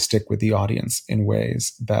imparting really stick with the audience in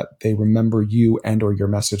ways that they remember you and or your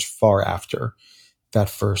message far after that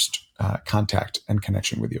first contact and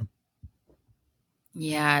connection with you.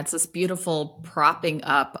 Yeah, it's this beautiful propping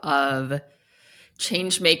up of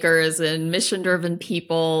change makers and mission-driven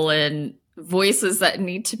people and voices that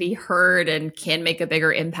need to be heard and can make a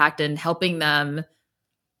bigger impact, and helping them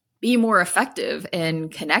be more effective in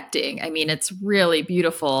connecting. I mean, it's really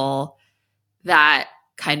beautiful, that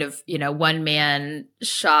kind of, one-man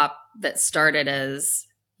shop that started as,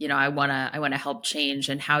 I want to help change,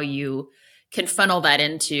 and how you can funnel that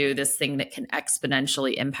into this thing that can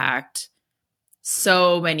exponentially impact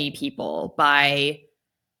so many people by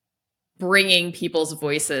bringing people's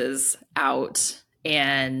voices out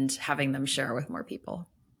and having them share with more people.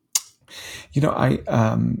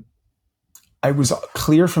 I was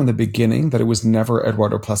clear from the beginning that it was never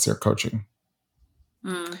Eduardo Placer coaching.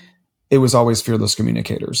 It was always Fearless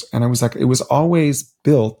Communicators. And I was like, it was always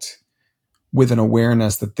built with an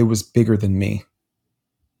awareness that it was bigger than me.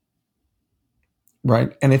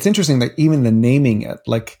 Right. And it's interesting that even the naming it,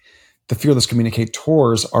 like the Fearless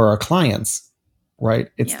Communicators are our clients, right?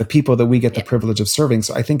 It's the people that we get the privilege of serving.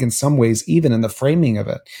 So I think in some ways, even in the framing of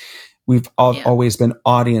it, we've always been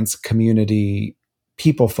audience, community,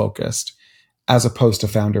 people focused, as opposed to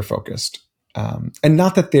founder focused. And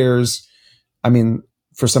not that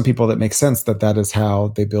for some people that makes sense that is how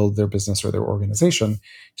they build their business or their organization.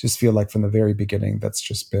 Just feel like from the very beginning, that's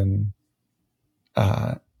just been,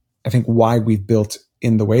 I think why we've built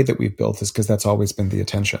in the way that we've built is because that's always been the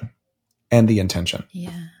attention and the intention.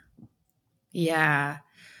 Yeah. Yeah.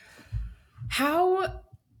 How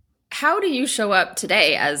do you show up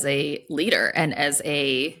today as a leader and as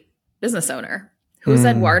a business owner? Who's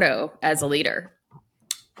Eduardo as a leader?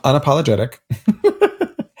 Unapologetic.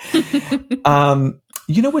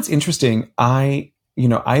 What's interesting?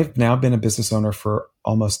 I've now been a business owner for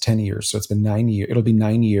almost 10 years. So it's been 9 years. It'll be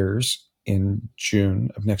 9 years in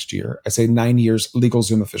June of next year. I say 9 years legal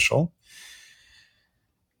Zoom official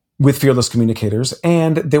with Fearless Communicators.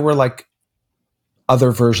 And there were like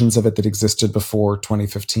other versions of it that existed before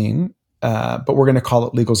 2015. But we're going to call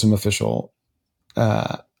it legal Zoom official,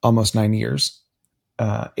 almost 9 years,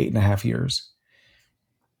 8.5 years.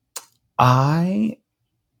 I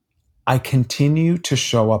continue to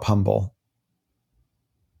show up humble,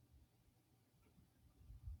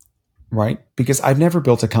 right? Because I've never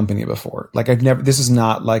built a company before. Like this is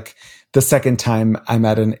not like the second time I'm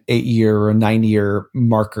at an 8-year or a 9-year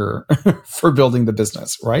marker for building the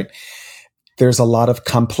business, right? There's a lot of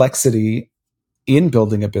complexity in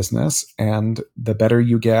building a business, and the better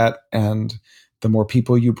you get and the more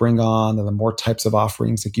people you bring on and the more types of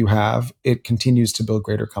offerings that you have, it continues to build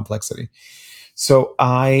greater complexity. So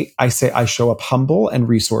I say I show up humble and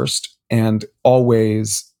resourced and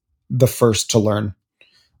always the first to learn,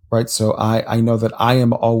 right? So I know that I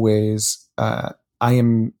am always, I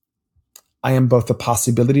am both the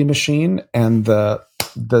possibility machine and the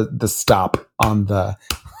stop on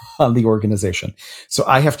the organization. So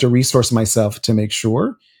I have to resource myself to make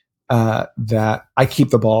sure that I keep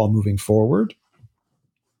the ball moving forward.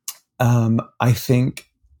 I think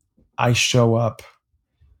I show up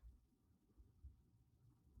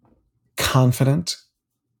confident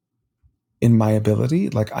in my ability.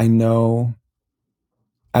 Like I know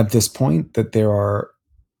at this point that there are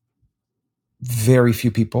very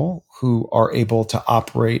few people who are able to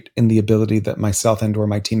operate in the ability that myself and or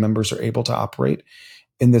my team members are able to operate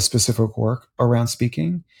in this specific work around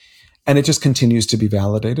speaking. And it just continues to be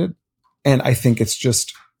validated. And I think it's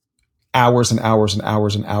just hours and hours and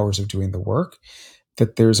hours and hours of doing the work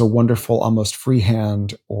that there's a wonderful, almost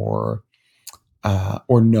freehand or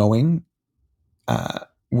knowing,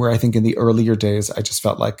 where I think in the earlier days, I just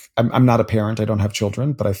felt like I'm not a parent. I don't have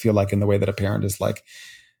children, but I feel like in the way that a parent is like,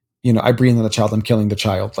 I breathe on the child, I'm killing the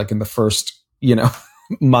child. Like in the first,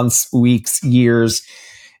 months, weeks, years,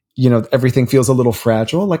 everything feels a little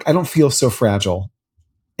fragile. Like I don't feel so fragile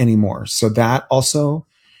anymore. So that also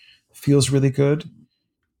feels really good.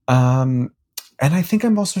 And I think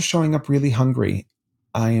I'm also showing up really hungry.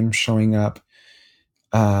 I am showing up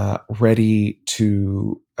ready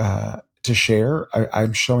to share.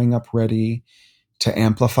 I'm showing up ready to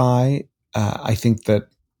amplify. I think that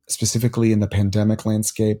specifically in the pandemic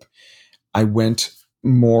landscape, I went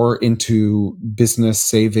more into business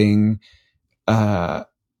saving,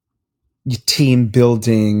 team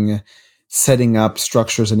building, setting up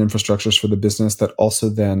structures and infrastructures for the business that also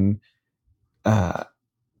then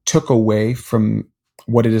took away from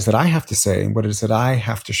what it is that I have to say and what it is that I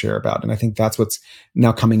have to share about. And I think that's what's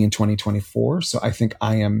now coming in 2024. So I think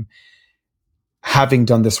I am, having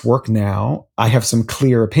done this work now, I have some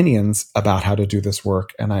clear opinions about how to do this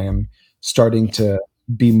work. And I am starting to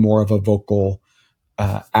be more of a vocal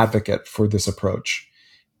advocate for this approach.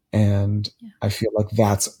 And I feel like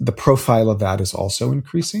that's the profile of that is also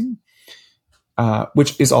increasing,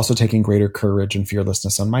 which is also taking greater courage and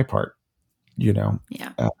fearlessness on my part, Yeah.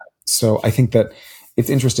 So I think that it's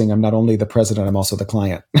interesting. I'm not only the president, I'm also the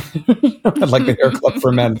client. Like the hair club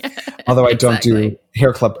for men, although I don't do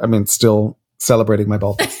hair club. I mean, still celebrating my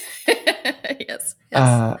baldness. Yes.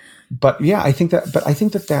 But yeah, I think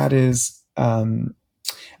that is,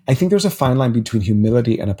 I think there's a fine line between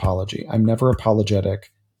humility and apology. I'm never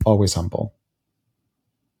apologetic, always humble.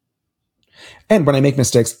 And when I make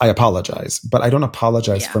mistakes, I apologize, but I don't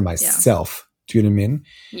apologize for myself. Do you know what I mean?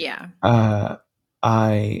 Yeah.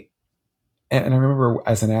 And I remember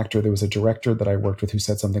as an actor, there was a director that I worked with who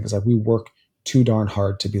said something like, we work too darn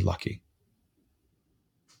hard to be lucky.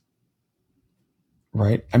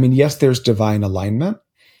 Right? I mean, yes, there's divine alignment.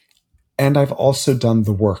 And I've also done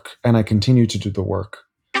the work and I continue to do the work.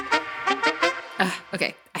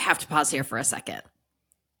 Okay. I have to pause here for a second.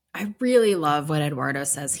 I really love what Eduardo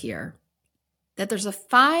says here, that there's a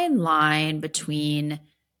fine line between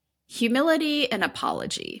humility and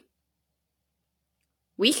apology.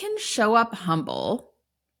 We can show up humble,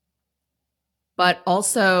 but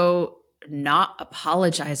also not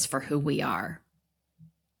apologize for who we are.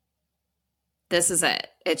 This is it.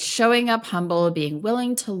 It's showing up humble, being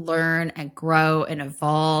willing to learn and grow and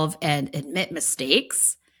evolve and admit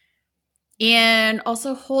mistakes, and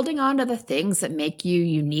also holding on to the things that make you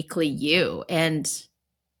uniquely you and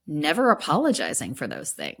never apologizing for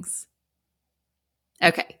those things.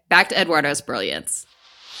 Okay, back to Eduardo's brilliance.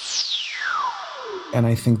 And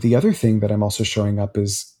I think the other thing that I'm also showing up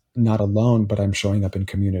is not alone, but I'm showing up in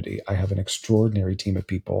community. I have an extraordinary team of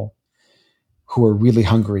people who are really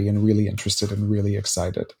hungry and really interested and really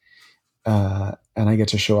excited. And I get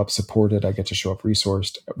to show up supported. I get to show up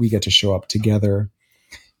resourced. We get to show up together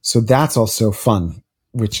So that's also fun,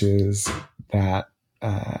 which is that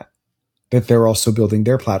uh, that they're also building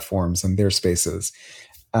their platforms and their spaces,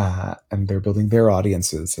 and they're building their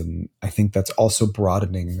audiences. And I think that's also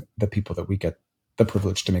broadening the people that we get the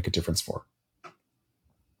privilege to make a difference for.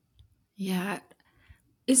 Yeah.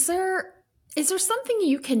 Is there is there something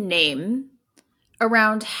you can name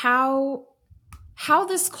around how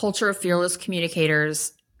this culture of fearless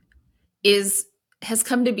communicators is has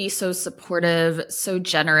come to be so supportive, so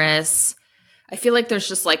generous? I feel like there's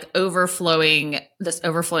just like overflowing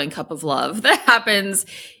cup of love that happens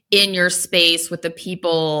in your space with the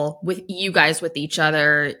people, with you guys, with each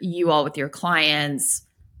other, you all with your clients.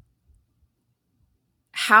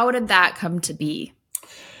 How did that come to be?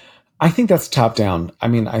 I think that's top down. I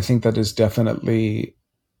mean, I think that is definitely,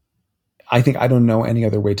 I think I don't know any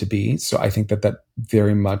other way to be. So I think that that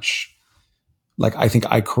very much, like, I think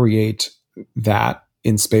I create that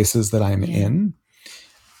in spaces that I'm Yeah. in.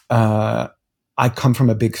 Uh, I come from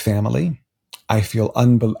a big family. I feel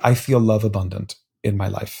love abundant in my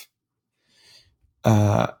life.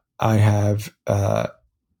 Uh, I have I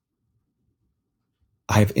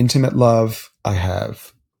have intimate love. I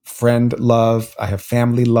have friend love. I have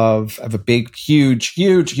family love. I have a big, huge,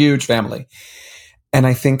 huge, huge family. And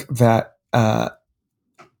I think that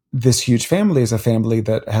this huge family is a family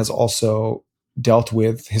that has also dealt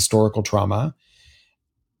with historical trauma,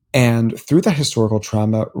 and through that historical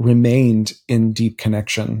trauma remained in deep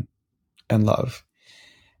connection and love.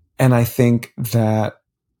 And I think that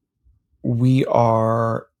we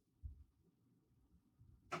are,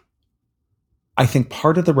 I think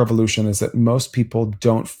part of the revolution is that most people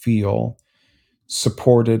don't feel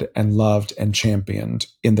supported and loved and championed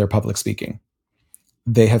in their public speaking.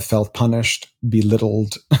 They have felt punished,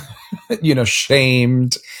 belittled,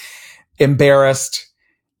 shamed, embarrassed.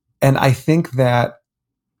 And I think that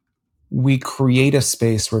we create a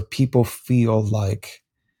space where people feel like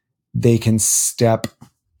they can step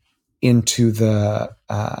into the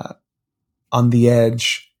on the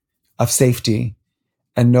edge of safety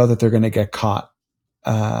and know that they're going to get caught,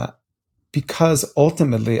 because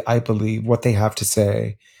ultimately I believe what they have to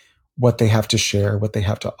say, what they have to share, what they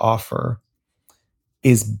have to offer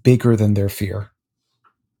is bigger than their fear,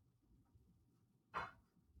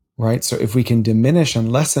 right? So if we can diminish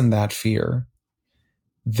and lessen that fear,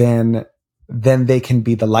 then they can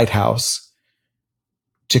be the lighthouse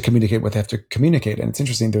to communicate what they have to communicate. And it's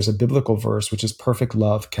interesting, there's a biblical verse which is perfect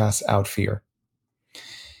love casts out fear.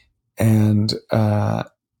 And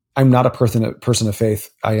I'm not a person of faith.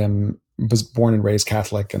 Was born and raised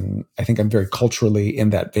Catholic, and I think I'm very culturally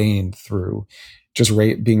in that vein through just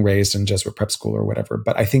being raised in Jesuit prep school or whatever.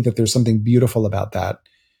 But I think that there's something beautiful about that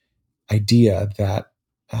idea that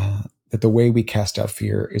that the way we cast out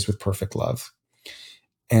fear is with perfect love.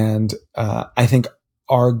 And I think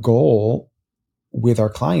our goal with our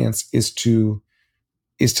clients is to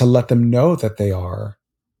let them know that they are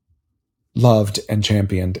loved and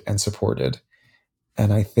championed and supported.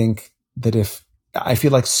 And I think that if I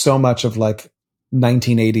feel like so much of like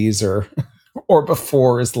 1980s or or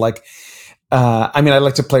before is like, I mean, I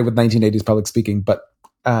like to play with 1980s public speaking, but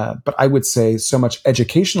I would say so much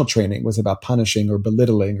educational training was about punishing or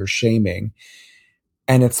belittling or shaming.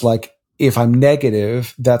 And it's like, if I'm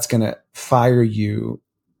negative, that's going to fire you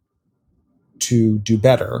to do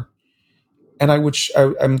better. And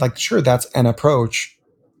I'm like, sure, that's an approach.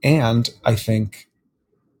 And I think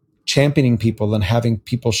championing people and having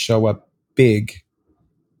people show up big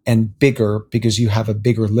and bigger because you have a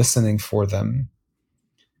bigger listening for them,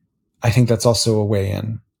 I think that's also a way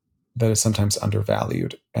in that is sometimes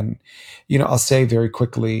undervalued. And, I'll say very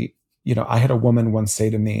quickly, I had a woman once say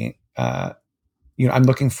to me, I'm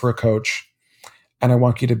looking for a coach and I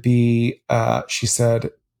want you to be, she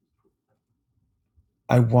said,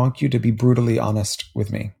 I want you to be brutally honest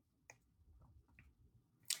with me.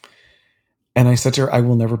 And I said to her, I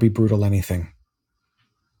will never be brutal anything.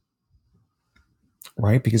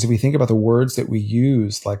 Right? Because if we think about the words that we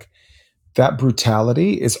use, like that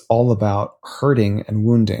brutality is all about hurting and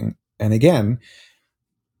wounding. And again,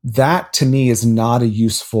 that to me is not a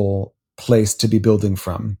useful place to be building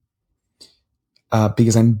from,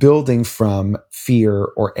 because I'm building from fear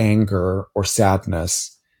or anger or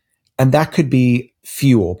sadness. And that could be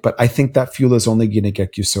fuel, but I think that fuel is only going to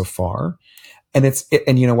get you so far. And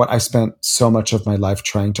and you know what? I spent so much of my life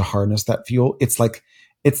trying to harness that fuel. It's like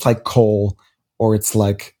coal, or it's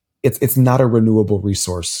not a renewable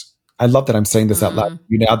resource. I love that I'm saying this out loud.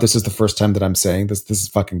 Mm. This is the first time that I'm saying this. This is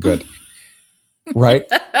fucking good. Right.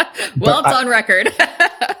 Well, But it's on record.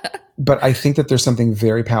 but I think that there's something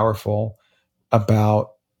very powerful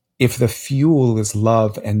about if the fuel is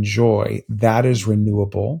love and joy, that is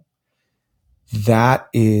renewable. That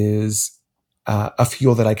is a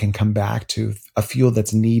fuel that I can come back to, a fuel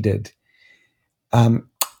that's needed.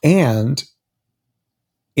 And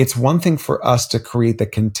it's one thing for us to create the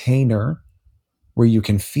container where you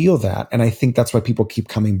can feel that. And I think that's why people keep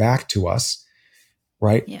coming back to us,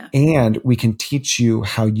 right? Yeah. And we can teach you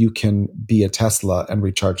how you can be a Tesla and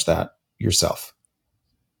recharge that yourself.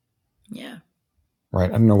 Yeah. Right.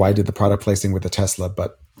 I don't know why I did the product placing with the Tesla,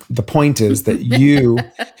 but the point is that you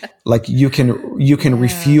can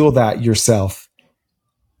refuel that yourself,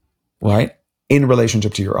 right? In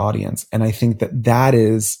relationship to your audience. And I think that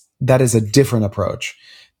is a different approach.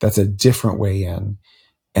 That's a different way in.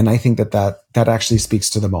 And I think that actually speaks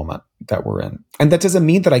to the moment that we're in. And that doesn't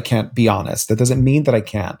mean that I can't be honest. That doesn't mean that I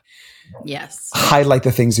can't highlight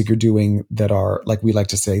the things that you're doing that are, like we like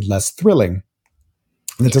to say, less thrilling.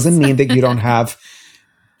 That doesn't mean that you don't have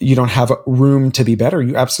room to be better.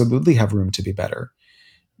 You absolutely have room to be better,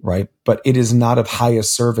 right? But it is not of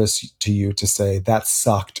highest service to you to say that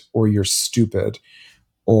sucked, or you're stupid,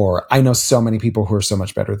 or I know so many people who are so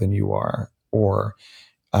much better than you are, or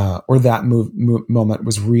that moment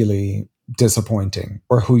was really disappointing,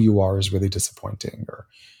 or who you are is really disappointing. Or,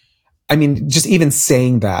 I mean, just even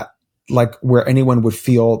saying that, like where anyone would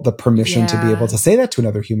feel the permission to be able to say that to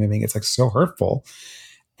another human being, it's like so hurtful.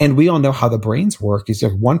 And we all know how the brains work. Is you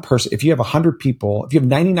have one person, if you have 100 people, if you have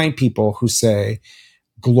 99 people who say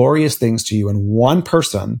glorious things to you and one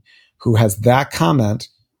person who has that comment,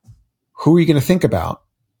 who are you going to think about?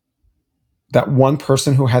 That one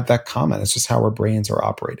person who had that comment. It's just how our brains are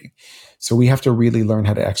operating. So we have to really learn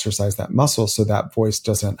how to exercise that muscle so that voice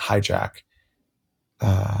doesn't hijack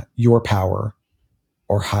your power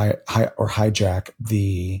or hijack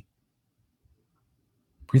the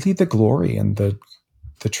glory and the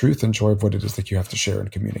truth and joy of what it is that you have to share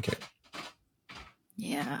and communicate.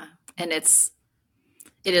 Yeah. And it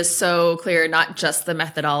is so clear, not just the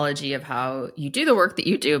methodology of how you do the work that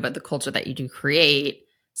you do, but the culture that you do create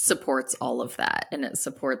supports all of that. And it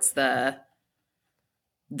supports the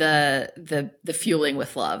fueling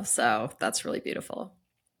with love. So that's really beautiful.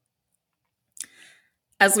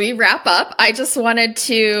 As we wrap up, I just wanted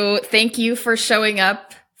to thank you for showing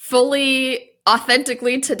up fully,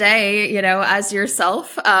 authentically today, as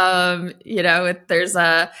yourself.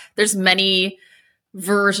 There's many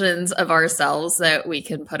versions of ourselves that we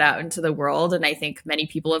can put out into the world. And I think many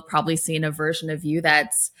people have probably seen a version of you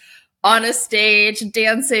that's on a stage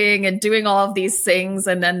dancing and doing all of these things.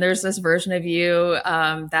 And then there's this version of you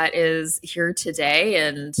that is here today.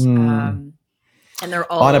 And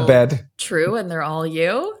they're all on a bed, true, and they're all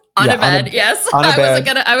you. On a bed, yes. On a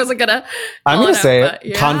bed. I wasn't gonna. I'm gonna say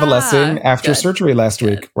it. Convalescing after surgery last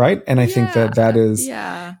week, right? And I think that is,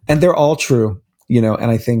 and they're all true,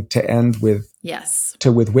 And I think to end with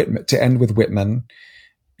Whitman,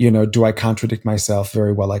 do I contradict myself?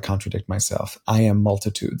 Very well, I contradict myself. I am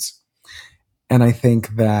multitudes, and I think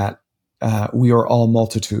that we are all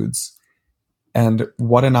multitudes, and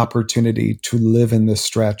what an opportunity to live in this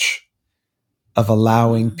stretch of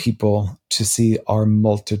allowing people to see our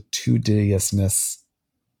multitudinousness,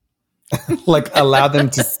 like allow them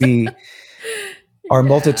to see our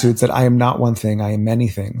multitudes, that I am not one thing, I am many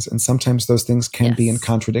things. And sometimes those things can be in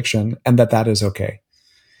contradiction, and that is okay.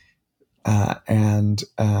 And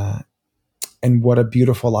what a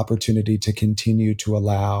beautiful opportunity to continue to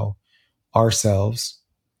allow ourselves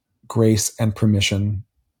grace and permission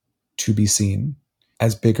to be seen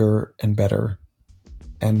as bigger and better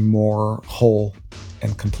and more whole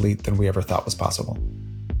and complete than we ever thought was possible.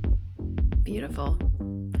 Beautiful.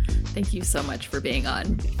 Thank you so much for being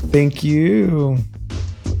on. Thank you.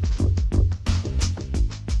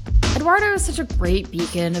 Eduardo is such a great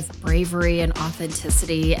beacon of bravery and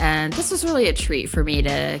authenticity, and this was really a treat for me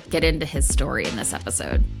to get into his story in this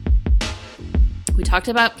episode. We talked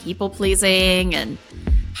about people pleasing and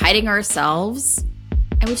hiding ourselves,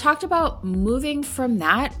 and we talked about moving from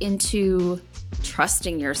that into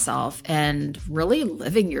trusting yourself and really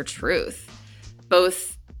living your truth,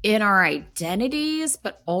 both in our identities,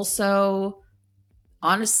 but also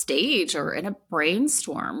on a stage or in a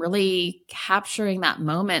brainstorm, really capturing that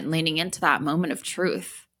moment, leaning into that moment of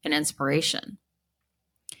truth and inspiration.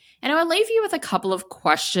 And I would leave you with a couple of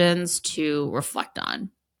questions to reflect on.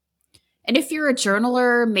 And if you're a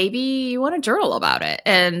journaler, maybe you want to journal about it.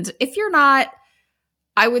 And if you're not,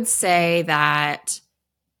 I would say that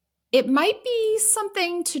it might be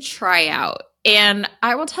something to try out. And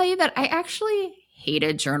I will tell you that I actually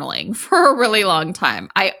hated journaling for a really long time.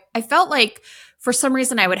 I felt like for some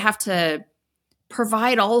reason I would have to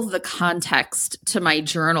provide all of the context to my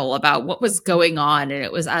journal about what was going on. And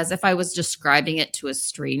it was as if I was describing it to a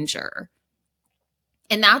stranger.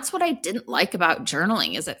 And that's what I didn't like about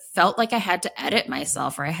journaling, is it felt like I had to edit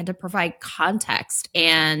myself, or I had to provide context.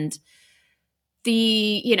 And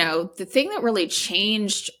the thing that really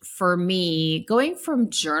changed for me going from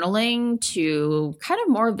journaling to kind of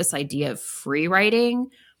more of this idea of free writing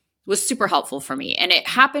was super helpful for me. And it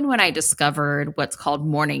happened when I discovered what's called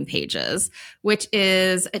morning pages, which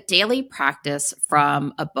is a daily practice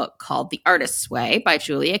from a book called The Artist's Way by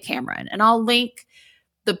Julia Cameron. And I'll link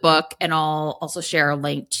the book, and I'll also share a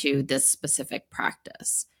link to this specific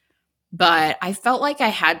practice. But I felt like I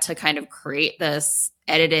had to kind of create this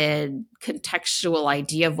edited contextual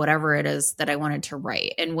idea of whatever it is that I wanted to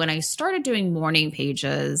write. And when I started doing morning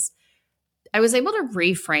pages, I was able to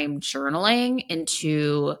reframe journaling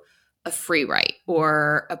into a free write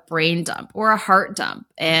or a brain dump or a heart dump,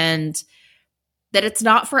 and that it's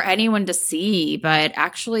not for anyone to see, but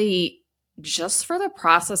actually just for the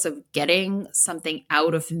process of getting something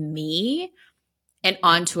out of me and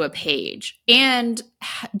onto a page, and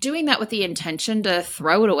doing that with the intention to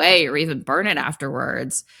throw it away or even burn it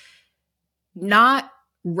afterwards. Not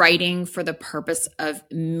writing for the purpose of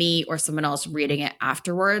me or someone else reading it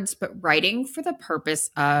afterwards, but writing for the purpose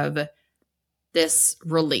of this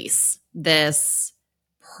release, this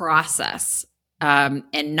process,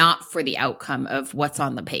 and not for the outcome of what's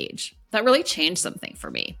on the page. That really changed something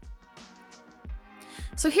for me.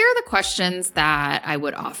 So here are the questions that I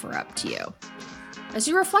would offer up to you. As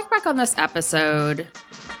you reflect back on this episode,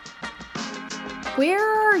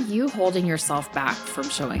 where are you holding yourself back from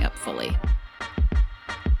showing up fully?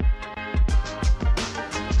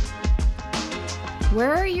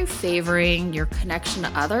 Where are you favoring your connection to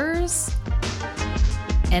others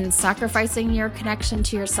and sacrificing your connection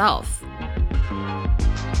to yourself?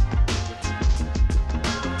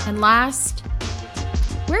 And last,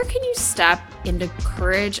 where can you step into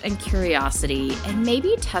courage and curiosity and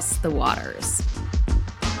maybe test the waters?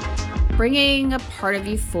 Bringing a part of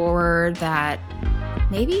you forward that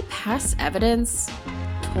maybe past evidence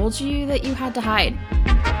told you that you had to hide.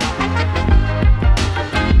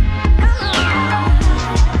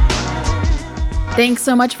 Thanks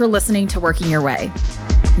so much for listening to Working Your Way.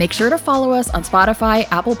 Make sure to follow us on Spotify,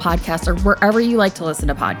 Apple Podcasts, or wherever you like to listen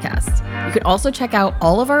to podcasts. You can also check out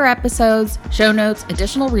all of our episodes, show notes,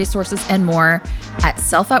 additional resources, and more at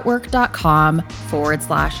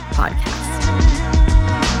selfatwork.com/podcast.